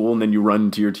skip school and then you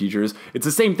run to your teachers. It's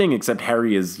the same thing, except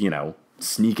Harry is,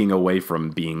 sneaking away from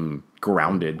being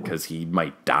grounded because he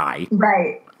might die.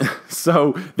 Right.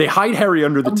 So they hide Harry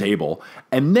under the table,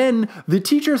 and then the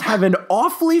teachers have an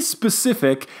awfully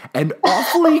specific and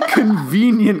awfully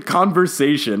convenient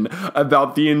conversation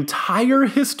about the entire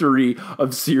history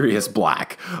of Sirius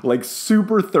Black. Like,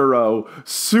 super thorough,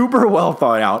 super well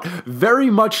thought out,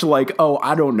 very much like, oh,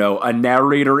 I don't know, a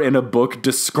narrator in a book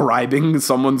describing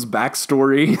someone's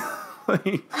backstory.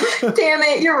 Damn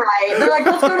it, you're right. They're like,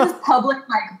 let's go to this public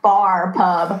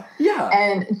pub. Yeah.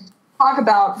 And talk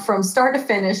about from start to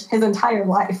finish his entire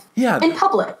life. Yeah. In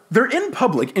public. They're in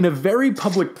public, in a very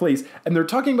public place, and they're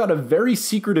talking about a very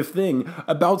secretive thing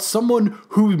about someone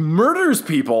who murders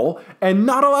people, and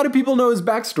not a lot of people know his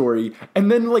backstory.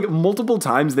 And then, like, multiple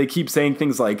times they keep saying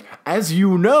things like, as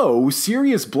you know,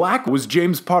 Sirius Black was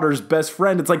James Potter's best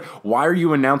friend. It's like, why are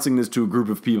you announcing this to a group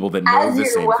of people that know the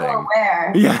same thing?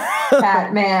 Aware. Yeah.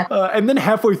 That man. And then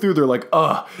halfway through, they're like,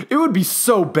 it would be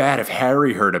so bad if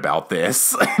Harry heard about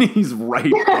this. And he's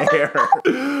right there.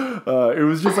 It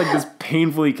was just like this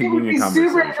painfully convenient conversation.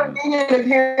 Super inconvenient if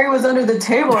Harry was under the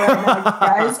table right now,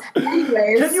 guys.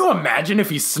 Anyways. Can you imagine if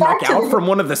he snuck out from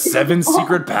one of the 7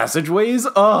 secret passageways?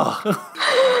 So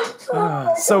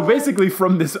basically,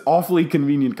 from this awfully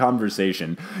convenient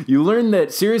conversation, you learn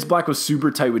that Sirius Black was super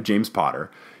tight with James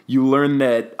Potter. You learn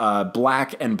that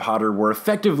Black and Potter were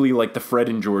effectively like the Fred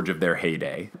and George of their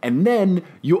heyday. And then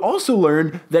you also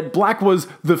learn that Black was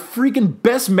the freaking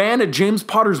best man at James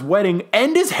Potter's wedding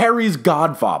and is Harry's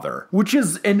godfather, which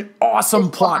is an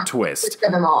awesome plot twist.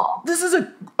 This is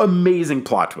an amazing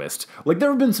plot twist. Like, there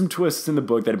have been some twists in the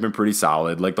book that have been pretty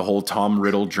solid. Like, the whole Tom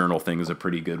Riddle journal thing is a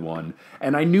pretty good one.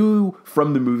 And I knew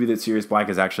from the movie that Sirius Black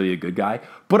is actually a good guy,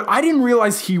 but I didn't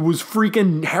realize he was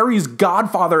freaking Harry's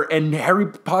godfather and Harry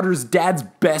Potter's dad's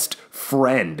best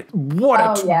friend. What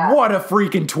a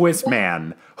freaking twist,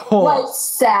 man. What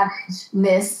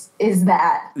savageness is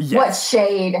that? Yes. What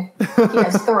shade he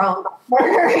has thrown by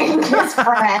murdering his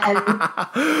friend.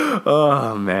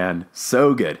 Oh, man.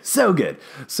 So good. So good.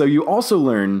 So you also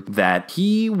learn that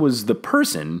he was the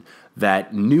person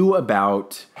that knew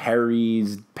about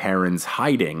Harry's parents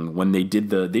hiding when they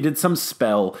did some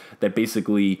spell that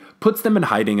basically puts them in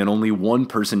hiding and only one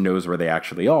person knows where they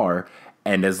actually are.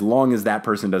 And as long as that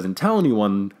person doesn't tell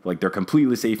anyone, like, they're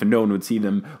completely safe and no one would see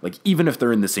them, like, even if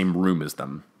they're in the same room as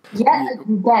them. Yet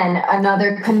again,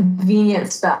 another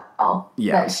convenient spell.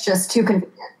 Yeah. That's just too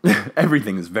convenient.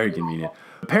 Everything is very convenient.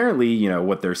 Apparently,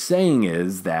 what they're saying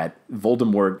is that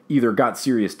Voldemort either got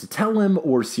Sirius to tell him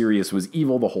or Sirius was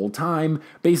evil the whole time.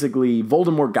 Basically,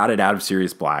 Voldemort got it out of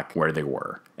Sirius Black where they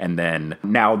were. And then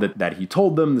now that he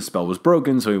told them, the spell was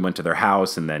broken, so he went to their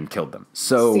house and then killed them.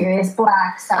 So Sirius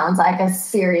Black sounds like a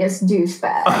serious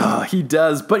douchebag. He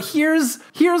does. But here's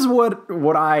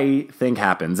what I think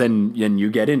happens, and you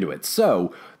get into it.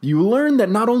 So you learn that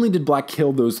not only did Black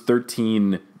kill those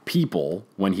 13 people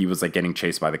when he was, like, getting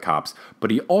chased by the cops,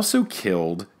 but he also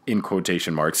killed, in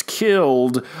quotation marks,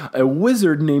 killed a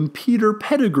wizard named Peter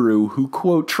Pettigrew who,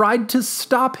 quote, tried to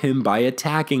stop him by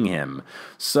attacking him.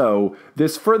 So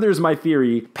this furthers my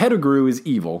theory. Pettigrew is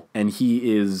evil, and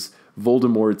he is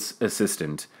Voldemort's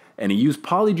assistant. And he used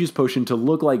Polyjuice Potion to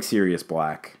look like Sirius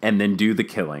Black and then do the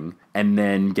killing and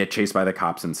then get chased by the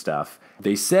cops and stuff.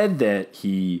 They said that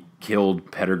he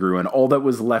killed Pettigrew and all that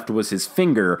was left was his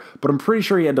finger, but I'm pretty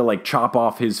sure he had to, like, chop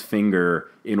off his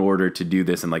finger in order to do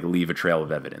this and, like, leave a trail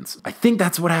of evidence. I think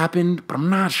that's what happened, but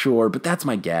I'm not sure, but that's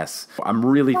my guess. I'm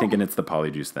really thinking it's the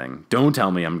Polyjuice thing. Don't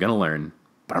tell me, I'm gonna learn,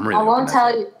 but I'm really I won't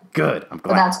tell you. Good, I'm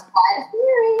glad. But that's quite a theory.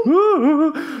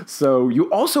 So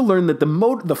you also learn that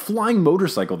the flying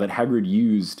motorcycle that Hagrid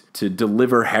used to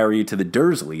deliver Harry to the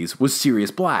Dursleys was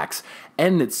Sirius Black's,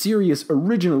 and that Sirius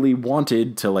originally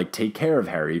wanted to, like, take care of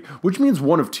Harry, which means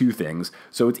one of two things.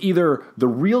 So it's either the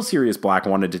real Sirius Black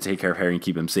wanted to take care of Harry and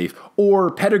keep him safe,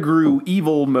 or Pettigrew,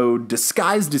 evil mode,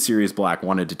 disguised as Sirius Black,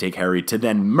 wanted to take Harry to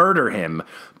then murder him.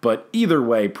 But either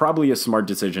way, probably a smart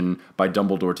decision by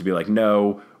Dumbledore to be like,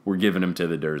 no, we're giving him to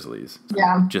the Dursleys.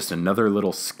 Yeah. Just another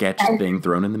little sketch thing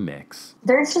thrown in the mix.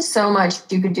 There's just so much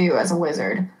you could do as a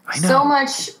wizard. I know. So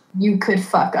much you could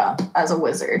fuck up as a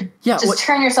wizard. Yeah. Just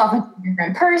turn yourself into a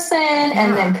different person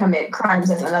and then commit crimes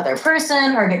as another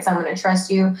person, or get someone to trust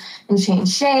you and change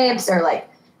shapes, or, like,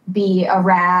 be a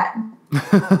rat.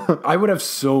 I would have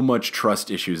so much trust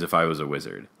issues if I was a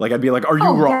wizard. Like, I'd be like, are you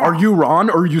Ron? Yeah. Are you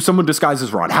Ron? Or are you someone disguised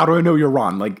as Ron? How do I know you're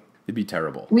Ron? Like, it'd be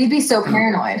terrible. We'd be so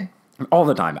paranoid. All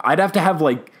the time. I'd have to have,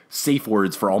 like, safe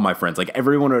words for all my friends. Like,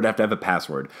 everyone would have to have a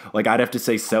password. Like, I'd have to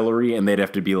say celery and they'd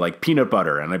have to be like peanut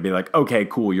butter. And I'd be like, okay,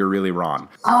 cool, you're really Ron.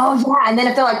 Oh, yeah. And then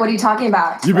if they're like, what are you talking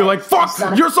about? You'd be like,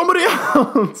 fuck, you're somebody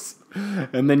else.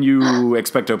 And then you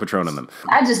expecto Patronum them.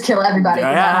 I'd just kill everybody.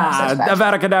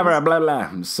 Avada Kedavra, blah,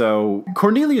 blah. So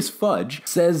Cornelius Fudge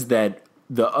says that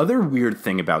the other weird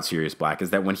thing about Sirius Black is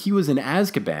that when he was in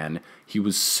Azkaban, he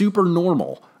was super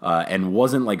normal and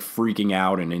wasn't like freaking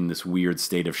out and in this weird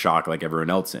state of shock like everyone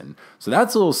else in. So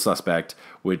that's a little suspect,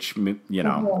 which, you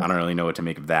know, I don't really know what to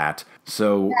make of that.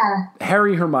 So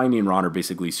Harry, Hermione, and Ron are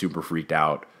basically super freaked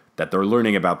out that they're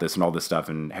learning about this and all this stuff,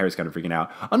 and Harry's kind of freaking out.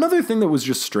 Another thing that was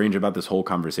just strange about this whole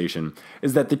conversation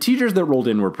is that the teachers that rolled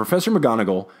in were Professor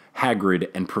McGonagall, Hagrid,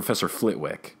 and Professor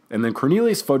Flitwick. And then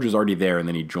Cornelius Fudge was already there, and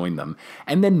then he joined them.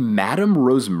 And then Madame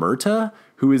Rosmerta,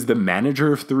 who is the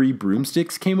manager of Three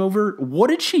Broomsticks, came over. What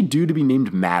did she do to be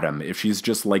named Madame if she's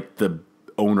just like the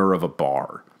owner of a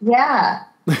bar? Yeah.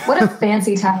 What a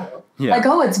fancy title. Yeah. Like,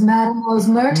 oh, it's Madame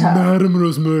Rosmerta. Madame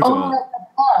Rosmerta. Oh,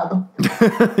 club.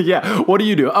 Yeah. What do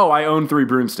you do? Oh, I own Three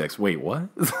Broomsticks. Wait, what?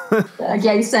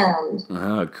 Yeah, you sound.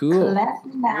 Oh, cool.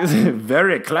 Classy.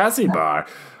 Very classy bar.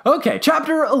 Okay,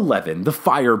 chapter 11, the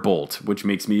Firebolt, which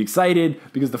makes me excited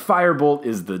because the Firebolt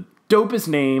is the dopest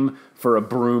name for a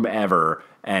broom ever.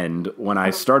 And when I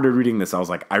started reading this, I was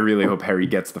like, I really hope Harry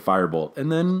gets the Firebolt.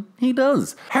 And then he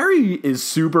does. Harry is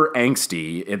super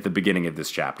angsty at the beginning of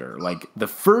this chapter. Like, the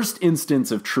first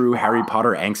instance of true Harry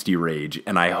Potter angsty rage.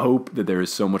 And I hope that there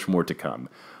is so much more to come.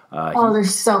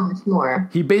 There's so much more.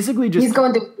 He basically just... He's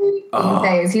going through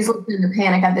phase. He's listening to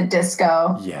Panic at the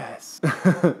Disco. Yes.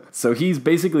 So he's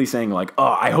basically saying like,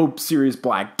 oh, I hope Sirius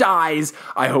Black dies.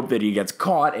 I hope that he gets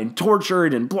caught and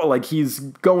tortured and like he's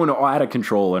going out of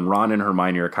control. And Ron and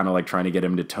Hermione are kind of like trying to get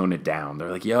him to tone it down.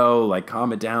 They're like, yo, like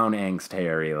calm it down, angst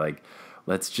Harry. Like,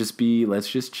 let's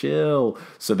just chill.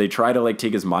 So they try to like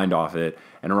take his mind off it.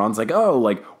 And Ron's like, oh,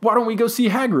 like, why don't we go see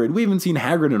Hagrid? We haven't seen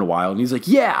Hagrid in a while. And he's like,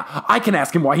 yeah, I can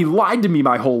ask him why he lied to me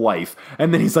my whole life.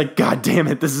 And then he's like, God damn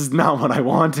it, this is not what I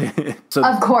wanted. So,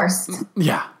 of course.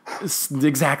 Yeah,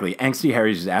 exactly. Angsty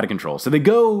Harry's just out of control. So they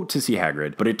go to see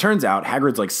Hagrid. But it turns out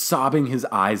Hagrid's like sobbing his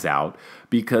eyes out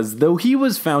because though he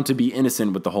was found to be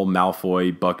innocent with the whole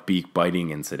Malfoy Buckbeak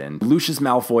biting incident, Lucius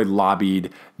Malfoy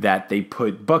lobbied that they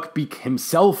put Buckbeak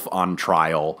himself on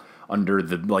trial under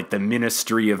the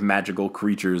Ministry of Magical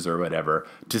Creatures or whatever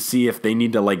to see if they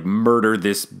need to like murder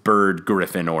this bird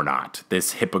griffin or not,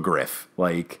 this hippogriff.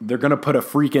 Like they're gonna put a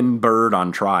freaking bird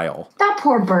on trial. That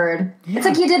poor bird. Yeah. It's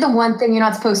like you did the one thing you're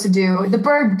not supposed to do. The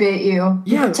bird bit you.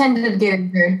 You pretended to get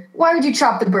injured. Why would you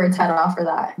chop the bird's head off for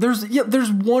that? There's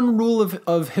one rule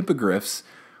of hippogriffs,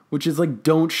 which is like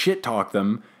don't shit talk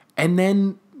them, and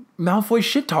then Malfoy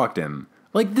shit talked him.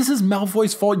 Like, this is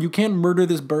Malfoy's fault. You can't murder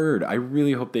this bird. I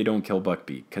really hope they don't kill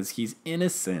Buckbeak, because he's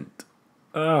innocent.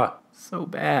 Ugh, so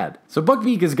bad. So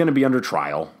Buckbeak is going to be under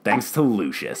trial, thanks to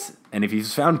Lucius. And if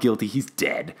he's found guilty, he's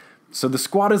dead. So the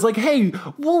squad is like, hey,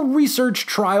 we'll research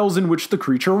trials in which the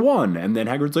creature won. And then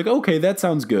Hagrid's like, okay, that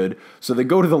sounds good. So they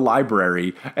go to the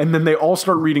library, and then they all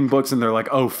start reading books, and they're like,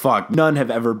 oh, fuck, none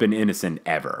have ever been innocent,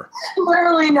 ever.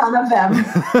 Literally none of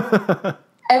them.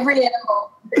 Every animal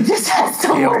just has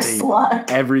the worst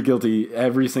luck.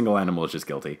 Every single animal is just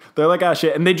guilty. They're like, ah,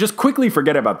 shit. And they just quickly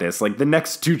forget about this. Like, the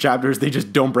next two chapters, they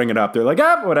just don't bring it up. They're like,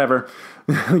 ah, whatever.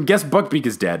 Guess Buckbeak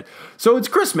is dead. So it's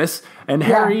Christmas, and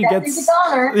Harry gets...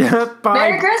 Yeah, bye,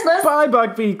 Merry Christmas. Bye,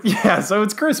 Buckbeak. Yeah, so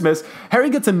it's Christmas. Harry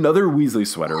gets another Weasley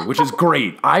sweater, which is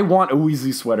great. I want a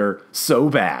Weasley sweater so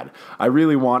bad. I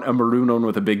really want a maroon one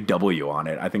with a big W on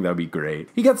it. I think that would be great.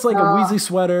 He gets like a Weasley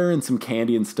sweater and some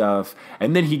candy and stuff,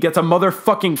 and then he gets a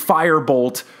motherfucking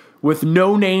firebolt with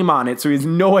no name on it, so he has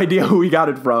no idea who he got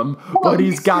it from, but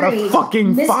he's got a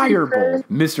fucking firebolt.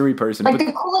 Mystery person. Like,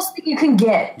 the coolest thing you can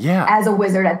get as a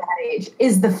wizard at that age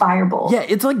is the firebolt. Yeah,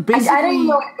 it's like basically... I don't even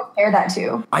know what to compare that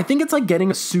to. I think it's like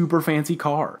getting a super fancy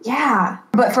car. Yeah,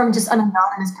 but from just an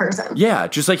anonymous person. Yeah,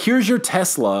 just like, here's your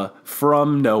Tesla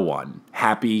from no one.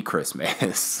 Happy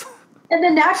Christmas. And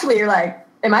then naturally you're like,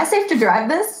 am I safe to drive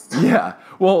this? Yeah.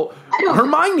 Well,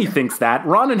 Hermione thinks that.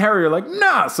 Ron and Harry are like,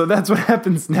 nah. So that's what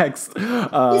happens next. She's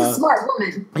a smart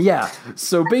woman. Yeah.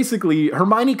 So basically,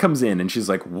 Hermione comes in and she's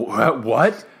like,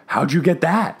 what? How'd you get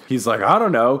that? He's like, I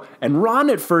don't know. And Ron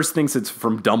at first thinks it's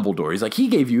from Dumbledore. He's like, he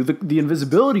gave you the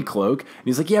invisibility cloak. And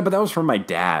he's like, yeah, but that was from my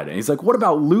dad. And he's like, what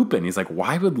about Lupin? He's like,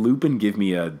 why would Lupin give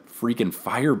me a freaking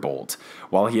firebolt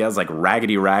while he has like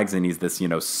raggedy rags and he's this,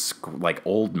 like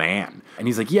old man? And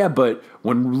he's like, yeah, but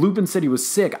when Lupin said he was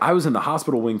sick, I was in the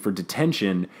hospital wing for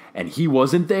detention and he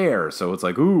wasn't there. So it's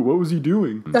like, ooh, what was he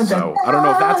doing? So I don't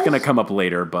know if that's going to come up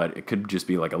later, but it could just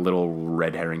be like a little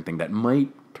red herring thing that might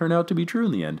turn out to be true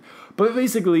in the end. But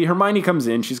basically, Hermione comes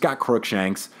in, she's got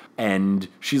Crookshanks, and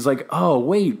she's like, oh,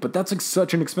 wait, but that's like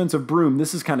such an expensive broom.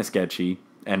 This is kind of sketchy.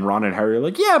 And Ron and Harry are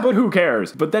like, yeah, but who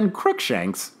cares? But then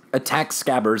Crookshanks attacks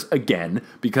Scabbers again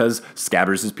because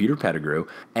Scabbers is Peter Pettigrew.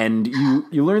 And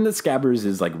you learn that Scabbers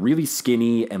is like really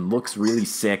skinny and looks really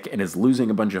sick and is losing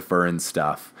a bunch of fur and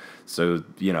stuff. So,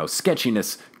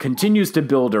 sketchiness continues to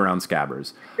build around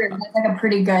Scabbers. Sure, that's like a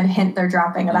pretty good hint they're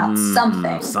dropping about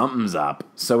something. Something's up.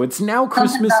 So it's now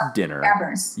Christmas dinner.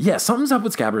 Scabbers. Yeah, something's up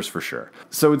with Scabbers for sure.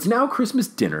 So it's now Christmas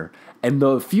dinner, and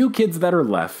the few kids that are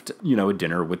left, at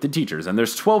dinner with the teachers, and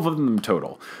there's 12 of them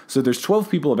total. So there's 12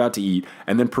 people about to eat,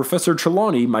 and then Professor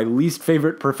Trelawney, my least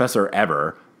favorite professor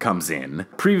ever, comes in.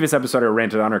 Previous episode I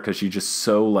ranted on her because she's just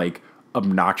so,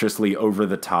 obnoxiously over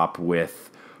the top with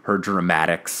her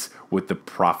dramatics, with the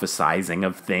prophesizing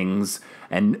of things,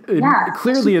 and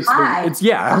clearly it's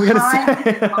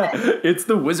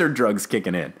the wizard drugs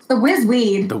kicking in. The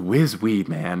whiz weed,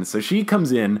 man. So she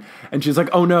comes in and she's like,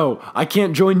 "Oh no, I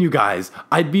can't join you guys.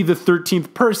 I'd be the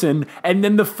 13th person, and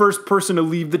then the first person to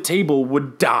leave the table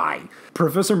would die."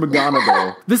 Professor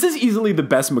McGonagall. This is easily the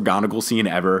best McGonagall scene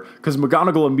ever, because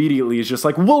McGonagall immediately is just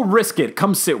like, "We'll risk it.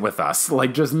 Come sit with us."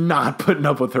 Just not putting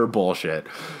up with her bullshit.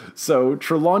 So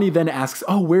Trelawney then asks,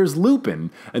 "Oh, where's Lupin?"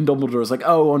 And Dumbledore's like,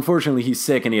 "Oh, unfortunately, he's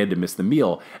sick and he had to miss the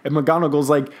meal." And McGonagall's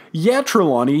like, "Yeah,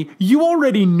 Trelawney, you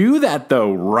already knew that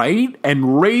though, right?"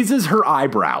 And raises her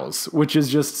eyebrows, which is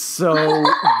just so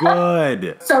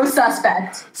good. So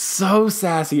suspect. So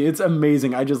sassy. It's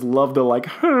amazing. I just love the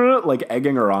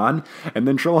egging her on. And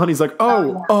then Trelawney's like,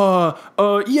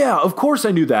 yeah, of course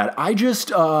I knew that. I just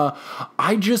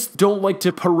don't like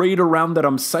to parade around that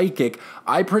I'm psychic.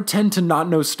 I pretend to not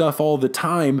know stuff all the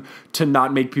time to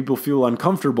not make people feel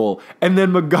uncomfortable." And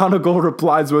then McGonagall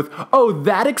replies with, "Oh,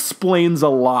 that explains a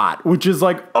lot," which is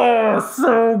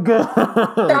so good.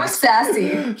 So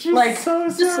sassy. She's so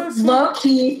sassy. Just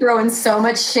low-key throwing so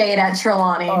much shade at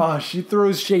Trelawney. Oh, she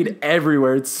throws shade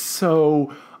everywhere. It's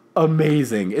so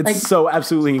amazing. It's so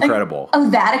absolutely incredible.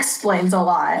 That explains a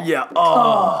lot. Yeah.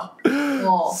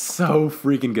 So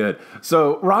freaking good.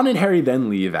 So Ron and Harry then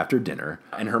leave after dinner,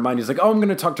 and Hermione's like, "Oh, I'm going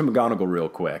to talk to McGonagall real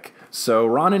quick." So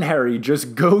Ron and Harry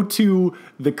just go to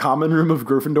the common room of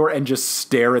Gryffindor and just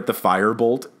stare at the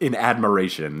firebolt in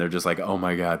admiration. They're just like, "Oh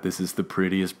my God, this is the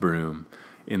prettiest broom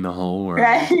in the whole world.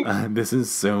 Right? This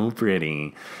is so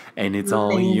pretty, and it's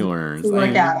all yours." Oh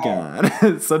my God.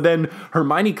 So then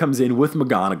Hermione comes in with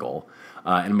McGonagall,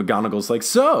 and McGonagall's like,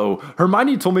 "So,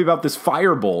 Hermione told me about this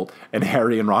firebolt," and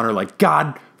Harry and Ron are like,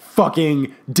 "God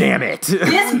fucking damn it.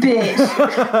 This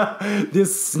bitch."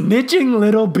 This snitching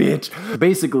little bitch.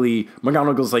 Basically,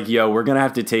 McGonagall's like, "Yo, we're gonna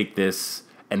have to take this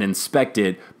and inspect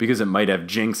it because it might have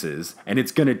jinxes, and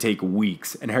it's gonna take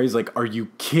weeks." And Harry's like, "Are you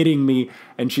kidding me?"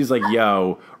 And she's like,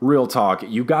 "Yo, real talk,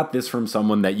 you got this from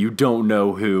someone that you don't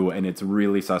know who, and it's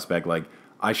really suspect.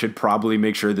 I should probably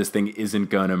make sure this thing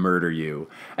isn't gonna murder you."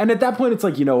 And at that point, it's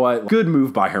like, you know what? Good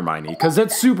move by Hermione, because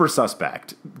that's super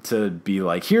suspect to be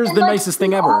like, "Here's the nicest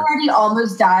thing ever." Already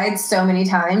almost died so many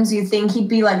times. You think he'd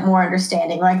be more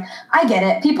understanding. I get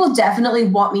it. People definitely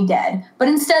want me dead, but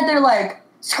instead they're like,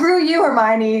 "Screw you,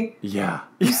 Hermione." Yeah.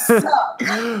 You suck.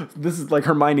 This is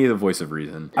Hermione, the voice of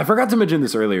reason. I forgot to mention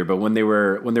this earlier, but when they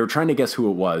were trying to guess who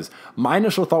it was, my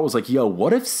initial thought was yo,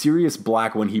 what if Sirius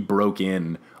Black, when he broke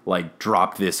in,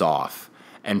 dropped this off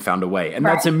and found a way? And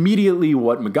that's immediately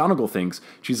what McGonagall thinks.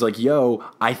 She's like, "Yo,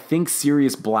 I think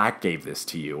Sirius Black gave this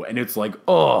to you." And it's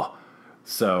oh.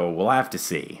 So we'll have to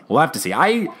see.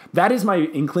 That is my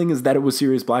inkling, is that it was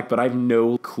Sirius Black, but I have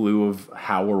no clue of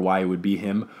how or why it would be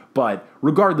him. But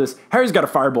regardless, Harry's got a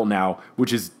firebolt now,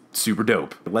 which is super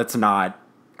dope. Let's not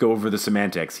go over the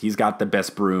semantics. He's got the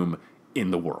best broom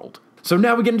in the world. So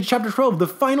now we get into chapter 12, the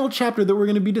final chapter that we're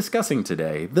going to be discussing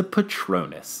today, the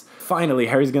Patronus. Finally,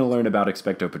 Harry's going to learn about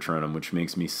Expecto Patronum, which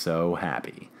makes me so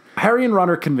happy. Harry and Ron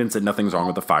are convinced that nothing's wrong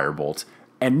with the firebolt.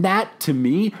 And that, to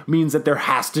me, means that there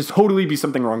has to totally be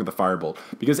something wrong with the firebolt.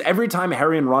 Because every time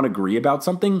Harry and Ron agree about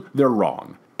something, they're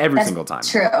wrong. Every single time.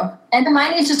 True. And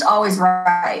Hermione's just always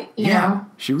right, you know?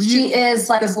 She is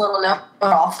this little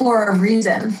know-it-all for a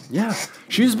reason. Yeah.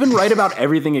 She's been right about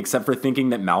everything except for thinking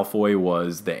that Malfoy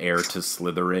was the heir to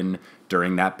Slytherin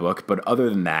during that book. But other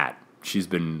than that, she's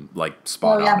been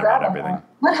spot on about everything.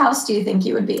 What house do you think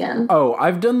you would be in? Oh,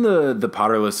 I've done the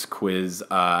Potterless quiz,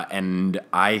 and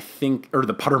I think, or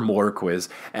the Pottermore quiz,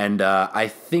 and I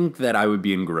think that I would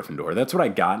be in Gryffindor. That's what I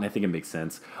got, and I think it makes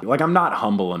sense. I'm not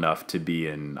humble enough to be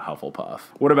in Hufflepuff.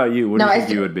 What about you? What do you think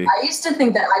you would be? I used to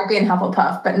think that I'd be in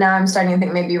Hufflepuff, but now I'm starting to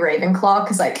think maybe Ravenclaw,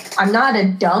 because I'm not a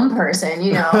dumb person,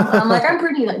 you know. I'm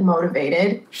pretty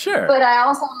motivated. Sure. But I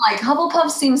also am Hufflepuff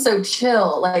seems so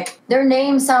chill. Their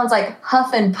name sounds like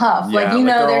Huff and Puff. Yeah,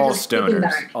 they're all just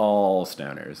stoners. All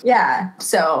stoners. Yeah,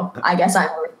 so I guess I'm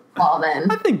well then.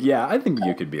 I think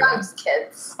you could be that.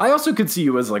 Kids. I also could see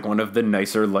you as like one of the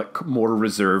nicer, like more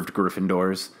reserved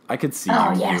Gryffindors. I could see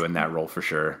you in that role for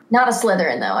sure. Not a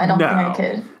Slytherin though. I don't think I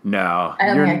could. No,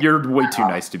 you're way too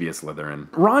nice to be a Slytherin.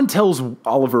 Ron tells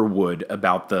Oliver Wood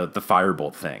about the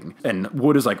firebolt thing, and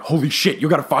Wood is like, "Holy shit, you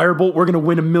got a firebolt? We're gonna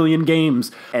win 1,000,000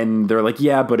 games." And they're like,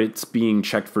 "Yeah, but it's being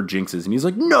checked for jinxes." And he's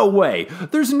like, "No way!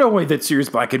 There's no way that Sirius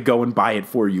Black could go and buy it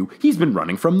for you. He's been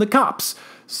running from the cops."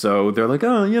 So they're like,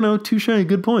 "Oh, touche,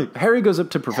 good point." Harry goes up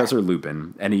to Professor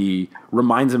Lupin, and he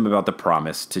reminds him about the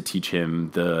promise to teach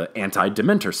him the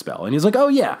anti-Dementor spell. And he's like, "Oh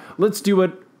yeah, let's do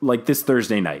it like this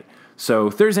Thursday night."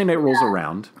 So Thursday night rolls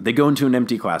around. They go into an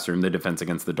empty classroom, the Defense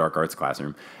Against the Dark Arts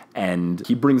classroom, and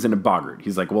he brings in a boggart.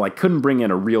 He's like, "Well, I couldn't bring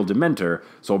in a real Dementor,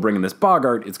 so I'll bring in this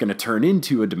boggart. It's going to turn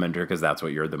into a Dementor because that's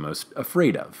what you're the most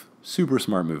afraid of." Super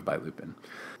smart move by Lupin.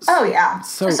 Oh, yeah.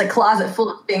 So, just a closet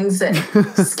full of things that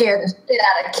scare the shit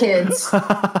out of kids.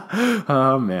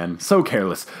 Oh, man. So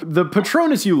careless. The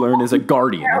Patronus you learn is a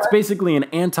guardian. It's basically an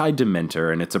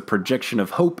anti-Dementor, and it's a projection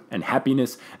of hope and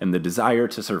happiness and the desire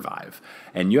to survive.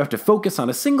 And you have to focus on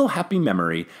a single happy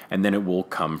memory, and then it will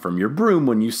come from your broom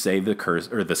when you say the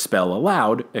curse or the spell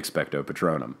aloud, Expecto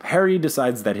Patronum. Harry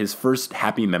decides that his first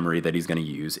happy memory that he's going to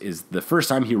use is the first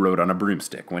time he rode on a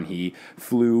broomstick, when he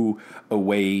flew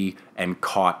away and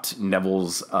caught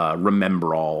Neville's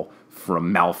Remembrall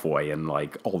from Malfoy, and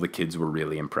like all the kids were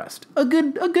really impressed. A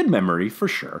good memory for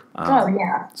sure. Oh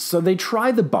yeah. So they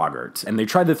try the boggart, and they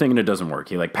try the thing, and it doesn't work.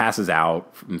 He like passes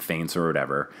out and faints or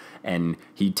whatever, and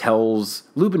he tells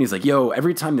Lupin, he's like, "Yo,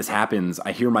 every time this happens,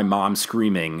 I hear my mom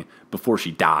screaming before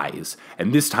she dies,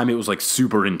 and this time it was like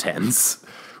super intense."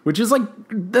 Which is like,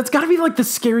 that's gotta be like the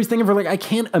scariest thing ever. Like, I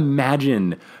can't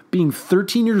imagine being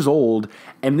 13 years old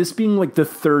and this being like the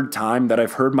third time that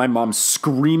I've heard my mom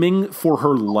screaming for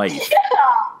her life. Yeah.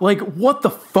 Like, what the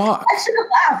fuck? I should have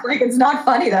laughed. Like, it's not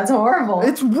funny. That's horrible.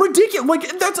 It's ridiculous.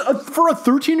 Like, that's for a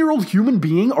 13-year-old human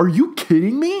being? Are you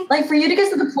kidding me? Like, for you to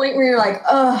get to the point where you're like,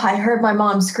 "Ugh, I heard my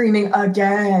mom screaming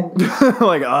again."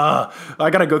 Like, I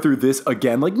gotta go through this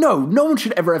again. Like, no one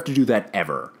should ever have to do that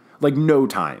ever. Like, no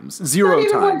times. Zero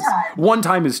times. One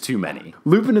time is too many.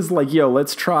 Lupin is like, "Yo,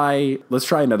 let's try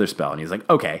another spell." And he's like,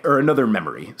 "Okay." Or another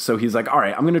memory. So he's like, "All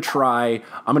right, I'm going to try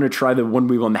the one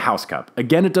we won the House Cup."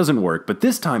 Again, it doesn't work. But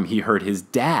this time he heard his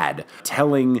dad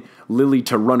telling Lily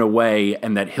to run away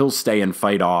and that he'll stay and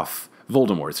fight off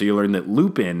Voldemort. So you learn that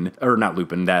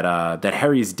that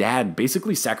Harry's dad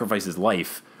basically sacrificed his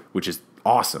life, which is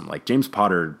awesome. Like, James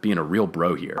Potter being a real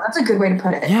bro here. That's a good way to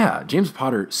put it. Yeah, James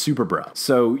Potter, super bro.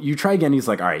 So you try again. He's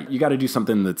like, "All right, you got to do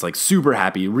something that's like super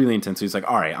happy, really intense." So he's like,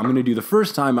 "All right, I'm going to do the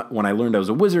first time when I learned I was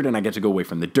a wizard and I get to go away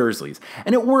from the Dursleys."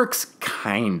 And it works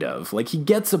kind of. Like, he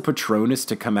gets a Patronus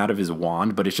to come out of his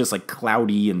wand, but it's just like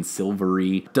cloudy and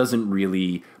silvery. Doesn't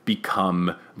really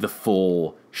become the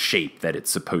full shape that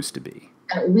it's supposed to be.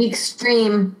 A weak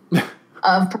stream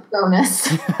of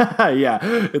Patronus. Yeah,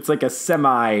 it's like a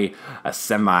semi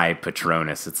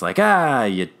Patronus. It's like,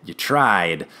 you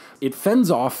tried. It fends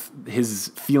off his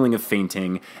feeling of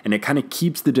fainting, and it kind of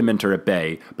keeps the Dementor at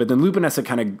bay, but then Lupin has to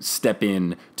kind of step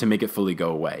in to make it fully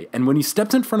go away. And when he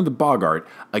steps in front of the boggart,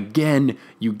 again,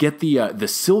 you get the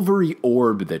silvery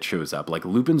orb that shows up. Like,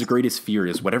 Lupin's greatest fear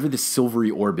is whatever this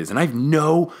silvery orb is, and I have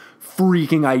no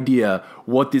freaking idea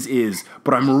what this is,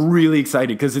 but I'm really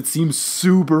excited because it seems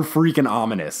super freaking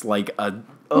ominous. Like it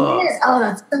is. Oh,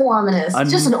 that's so ominous.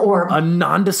 It's just an orb. A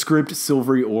nondescript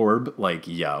silvery orb. Like,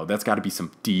 yo, that's got to be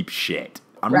some deep shit.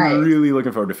 I'm really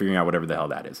looking forward to figuring out whatever the hell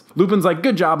that is. Lupin's like,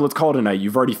 "Good job, let's call it a night.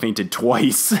 You've already fainted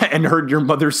twice and heard your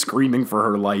mother screaming for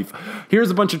her life.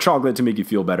 Here's a bunch of chocolate to make you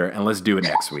feel better, and let's do it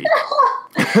next week."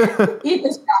 Eat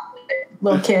this chocolate,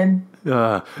 little kid.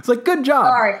 It's like, "Good job.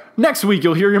 Sorry. Next week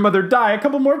you'll hear your mother die a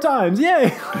couple more times.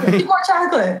 Yay." Eat more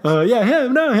chocolate.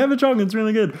 Have a chocolate. It's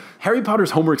really good. Harry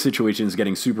Potter's homework situation is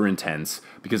getting super intense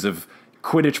because of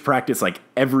Quidditch practice like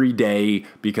every day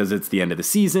because it's the end of the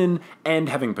season, and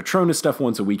having Patronus stuff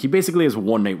once a week. He basically has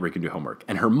one night where he can do homework,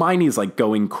 and Hermione is like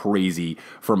going crazy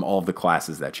from all of the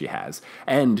classes that she has,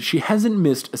 and she hasn't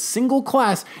missed a single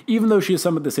class even though she has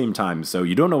some at the same time. So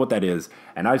you don't know what that is,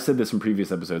 and I've said this in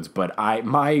previous episodes, but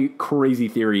my crazy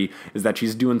theory is that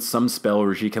she's doing some spell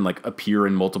where she can like appear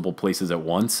in multiple places at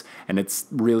once, and it's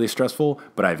really stressful,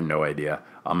 but I have no idea.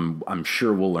 I'm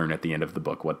sure we'll learn at the end of the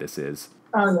book what this is.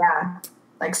 Oh, yeah.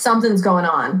 Like, something's going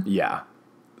on. Yeah.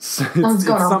 It's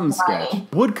something sketch.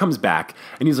 Wood comes back,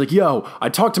 and he's like, yo, I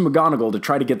talked to McGonagall to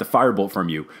try to get the firebolt from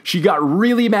you. She got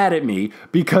really mad at me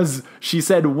because she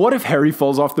said, what if Harry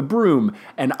falls off the broom?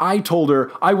 And I told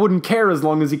her I wouldn't care as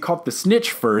long as he caught the snitch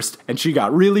first, and she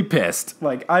got really pissed.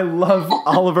 Like, I love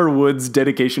Oliver Wood's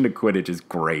dedication to Quidditch is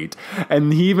great.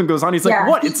 And he even goes on, he's like,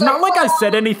 what? It's not like I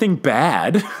said anything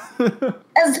bad.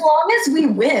 As long as we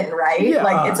win, right? Yeah.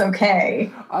 Like, it's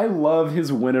okay. I love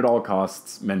his win at all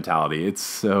costs mentality. It's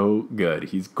so good.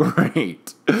 He's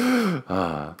great.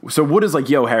 So Wood is like,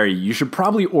 yo, Harry, you should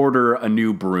probably order a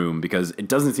new broom because it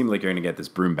doesn't seem like you're going to get this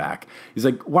broom back. He's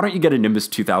like, why don't you get a Nimbus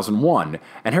 2001?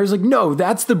 And Harry's like, no,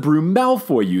 that's the broom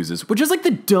Malfoy uses, which is like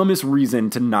the dumbest reason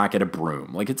to not get a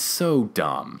broom. Like, it's so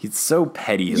dumb. He's so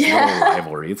petty, his little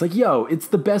rivalry. It's like, yo, it's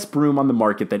the best broom on the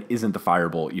market that isn't the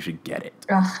firebolt. You should get it.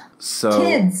 So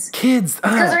kids, because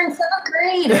they're in 7th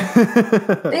grade.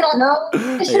 They don't know.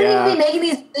 They shouldn't even be making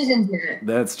these decisions yet.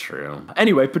 That's true.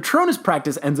 Anyway, Patronus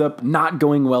practice ends up not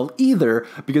going well either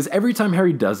because every time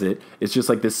Harry does it, it's just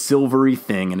like this silvery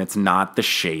thing and it's not the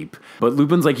shape. But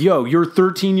Lupin's like, yo, you're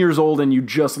 13 years old and you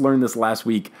just learned this last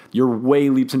week. You're way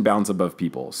leaps and bounds above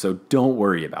people, so don't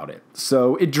worry about it.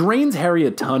 So it drains Harry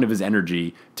a ton of his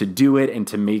energy to do it and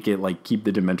to make it like keep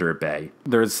the Dementor at bay.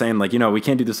 They're saying like, we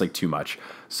can't do this like too much.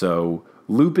 So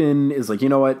Lupin is like, you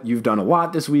know what? You've done a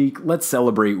lot this week. Let's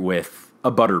celebrate with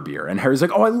a butterbeer. And Harry's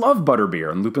like, oh, I love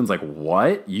butterbeer. And Lupin's like,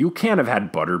 what? You can't have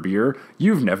had butterbeer.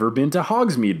 You've never been to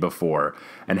Hogsmeade before.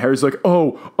 And Harry's like,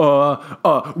 Ron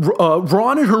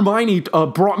and Hermione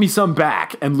brought me some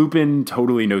back. And Lupin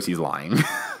totally knows he's lying.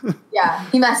 Yeah,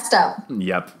 he messed up.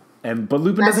 Yep. But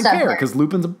Lupin doesn't care because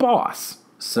Lupin's a boss.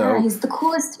 So he's the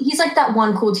coolest. He's like that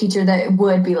one cool teacher that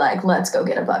would be like, let's go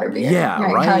get a butterbeer. Yeah,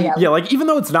 right? Yeah, like even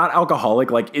though it's not alcoholic,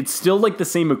 like it's still like the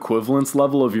same equivalence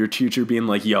level of your teacher being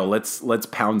like, yo, let's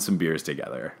pound some beers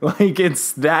together. Like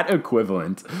it's that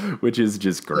equivalent, which is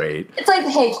just great. It's like,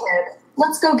 hey kid,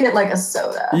 let's go get like a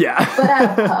soda. Yeah. But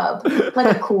at a pub.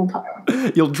 Like a cool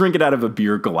pub. You'll drink it out of a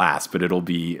beer glass, but it'll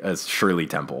be a Shirley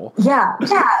Temple. Yeah.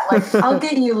 Like I'll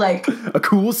get you like a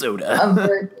cool soda. A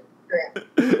virgin.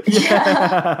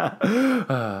 Yeah.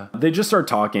 They just start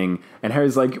talking, and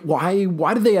Harry's like,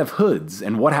 "Why do they have hoods?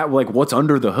 And what's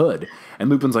under the hood?" And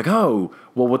Lupin's like, "Oh,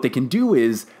 well, what they can do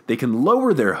is they can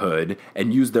lower their hood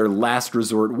and use their last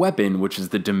resort weapon, which is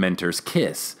the Dementor's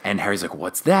Kiss." And Harry's like,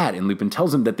 "What's that?" And Lupin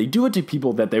tells him that they do it to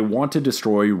people that they want to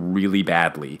destroy really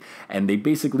badly, and they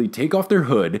basically take off their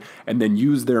hood and then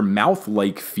use their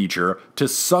mouth-like feature to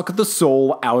suck the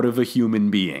soul out of a human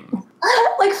being.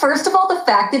 Like, first of all, the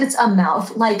fact that it's a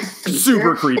mouth-like feature.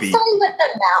 Super creepy. It's not even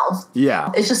a mouth.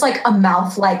 Yeah. It's just like a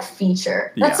mouth-like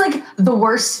feature. That's like the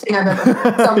worst thing I've ever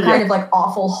heard. Some kind of like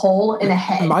awful hole in a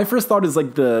head. My first thought is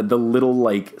like the little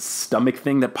like stomach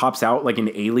thing that pops out like an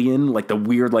alien, like the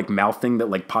weird like mouth thing that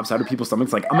like pops out of people's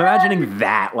stomachs. Like I'm imagining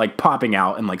that like popping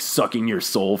out and like sucking your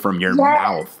soul from your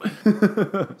mouth.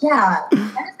 Yeah. I'm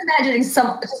just imagining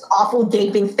some just awful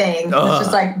gaping thing. It's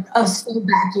just like a slow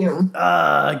vacuum.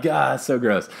 God, so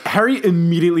gross. Harry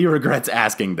immediately regrets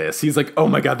asking this. He's like, oh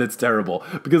my God, that's terrible.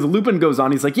 Because Lupin goes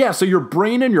on, he's like, yeah, so your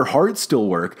brain and your heart still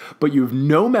work, but you have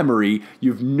no memory,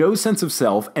 you have no sense of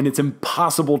self, and it's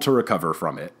impossible to recover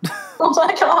from it. Oh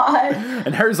my God.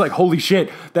 And Harry's like, holy shit,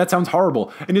 that sounds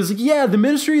horrible. And he's like, yeah, the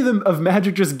Ministry of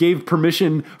Magic just gave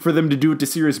permission for them to do it to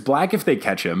Sirius Black if they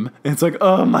catch him. And it's like,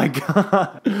 oh my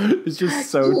God. It's just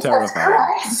so terrifying.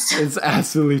 Christ. It's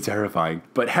absolutely terrifying.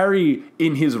 But Harry,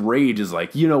 in his rage, is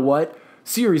like, you know what?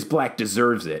 Sirius Black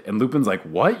deserves it. And Lupin's like,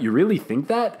 what? You really think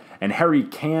that? And Harry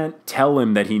can't tell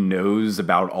him that he knows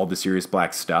about all the Sirius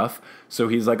Black stuff. So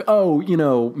he's like, oh,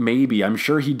 maybe. I'm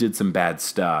sure he did some bad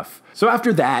stuff. So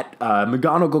after that,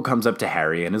 McGonagall comes up to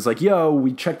Harry and is like, yo,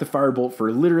 we checked the firebolt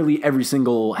for literally every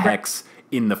single hex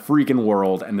in the freaking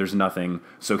world, and there's nothing.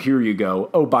 So here you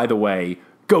go. Oh, by the way,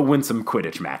 go win some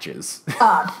Quidditch matches.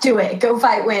 Do it. Go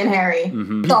fight, win, Harry.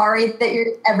 Mm-hmm. Sorry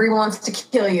that everyone wants to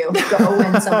kill you. Go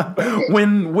win some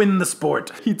Quidditch. Win the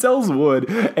sport. He tells Wood,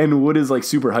 and Wood is like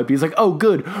super hyped. He's like, oh,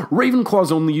 good.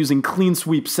 Ravenclaw's only using clean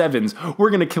sweep 7s. We're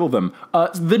going to kill them.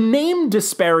 The name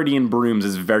disparity in brooms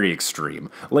is very extreme.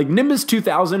 Like Nimbus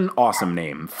 2000, awesome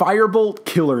name. Firebolt,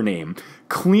 killer name.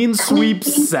 Clean sweep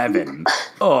 7.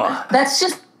 Ugh. That's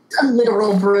just a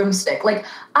literal broomstick. Like,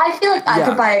 I feel like I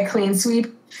could buy a clean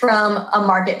sweep from a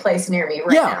marketplace near me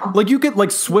right now. Like you get like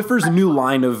Swiffer's new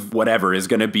line of whatever is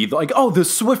going to be like, oh, the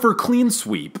Swiffer Clean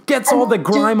Sweep gets all the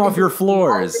grime off your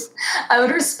floors. I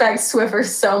would respect Swiffer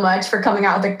so much for coming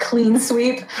out with a clean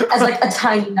sweep as like a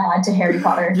tiny nod to Harry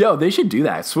Potter. Yo, they should do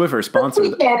that. Swiffer sponsor.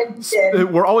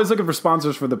 We're always looking for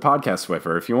sponsors for the podcast,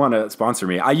 Swiffer. If you want to sponsor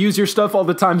me, I use your stuff all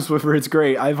the time, Swiffer. It's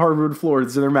great. I have hardwood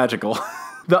floors and they're magical.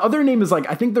 The other name is like,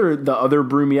 I think the other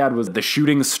broom he had was the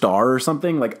Shooting Star or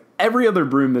something. Like every other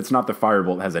broom that's not the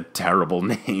Firebolt has a terrible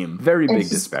name. Very big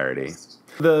disparity.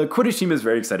 The Quidditch team is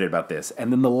very excited about this.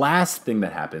 And then the last thing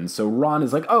that happens, so Ron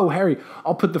is like, oh, Harry,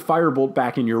 I'll put the Firebolt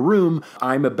back in your room.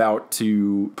 I'm about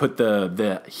to put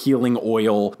the healing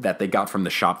oil that they got from the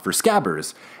shop for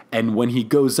Scabbers. And when he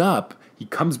goes up, he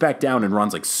comes back down and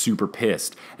Ron's like super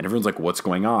pissed. And everyone's like, what's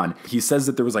going on? He says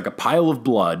that there was like a pile of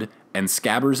blood and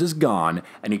Scabbers is gone.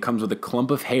 And he comes with a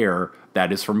clump of hair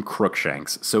that is from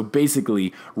Crookshanks. So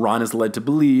basically, Ron is led to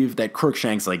believe that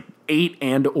Crookshanks like ate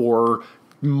and or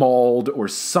mauled or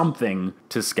something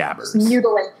to Scabbers.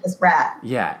 Mutilate this rat.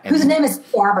 Yeah. Whose name is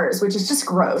Scabbers, which is just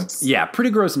gross. Yeah, pretty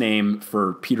gross name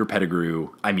for Peter Pettigrew.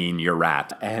 I mean, your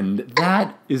rat. And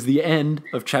that is the end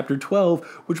of chapter 12,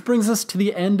 which brings us to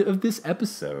the end of this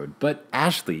episode. But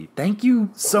Ashley, thank you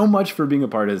so much for being a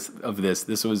part of this.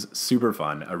 This was super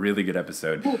fun. A really good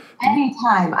episode.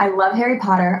 Anytime. I love Harry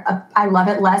Potter. I love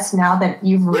it less now that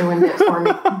you've ruined it for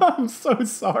me. I'm so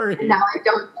sorry. Now I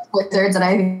don't wizards and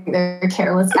I think they're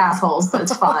careless assholes, but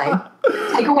it's fine.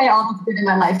 Take away all the good in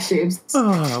my life, Shoes.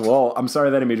 Well, I'm sorry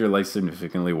that it made your life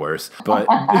significantly worse. But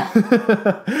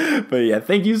but yeah,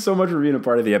 thank you so much for being a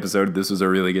part of the episode. This was a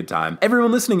really good time.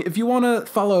 Everyone listening, if you want to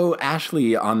follow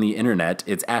Ashley on the internet,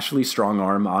 it's Ashley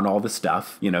Strongarm on all the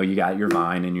stuff. You know, you got your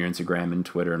Vine and your Instagram and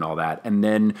Twitter and all that. And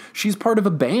then she's part of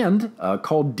a band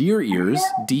called Dear Ears,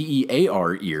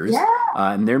 Dear Ears. Yeah.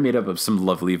 And they're made up of some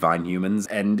lovely Vine humans.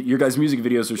 And your guys' music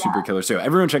videos are super killer. So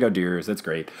everyone check out Dear Ears. That's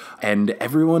great. And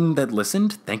everyone that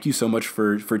listened, thank you so much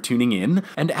for tuning in.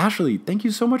 And Ashley, thank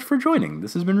you so much for joining.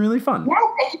 This has been really fun. Yeah,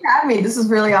 thank you for having me. This is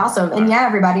really awesome. And yeah,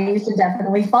 everybody, you should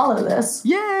definitely follow this.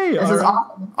 Yay! This is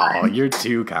awesome. Oh, you're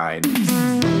too kind.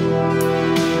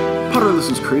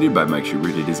 Potterless is created by Mike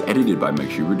Schubert. It is edited by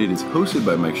Mike Schubert. It is hosted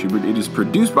by Mike Schubert. It is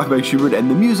produced by Mike Schubert. And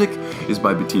the music is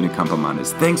by Bettina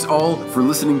Campamanes. Thanks all for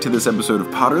listening to this episode of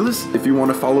Potterless. If you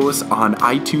want to follow us on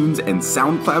iTunes and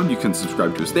SoundCloud, you can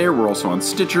subscribe to us there. We're also on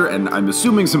Stitcher and I'm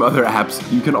assuming some other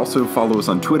apps. You can also follow us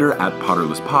on Twitter at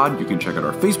PotterlessPod. You can check out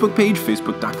our Facebook page,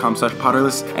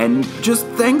 facebook.com/Potterless. And just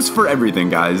thanks for everything,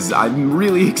 guys. I'm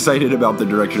really excited about the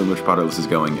direction in which Potterless is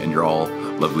going, and you're all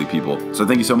lovely people. So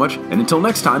thank you so much, and until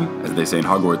next time, as they say in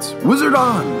Hogwarts, Wizard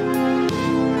on!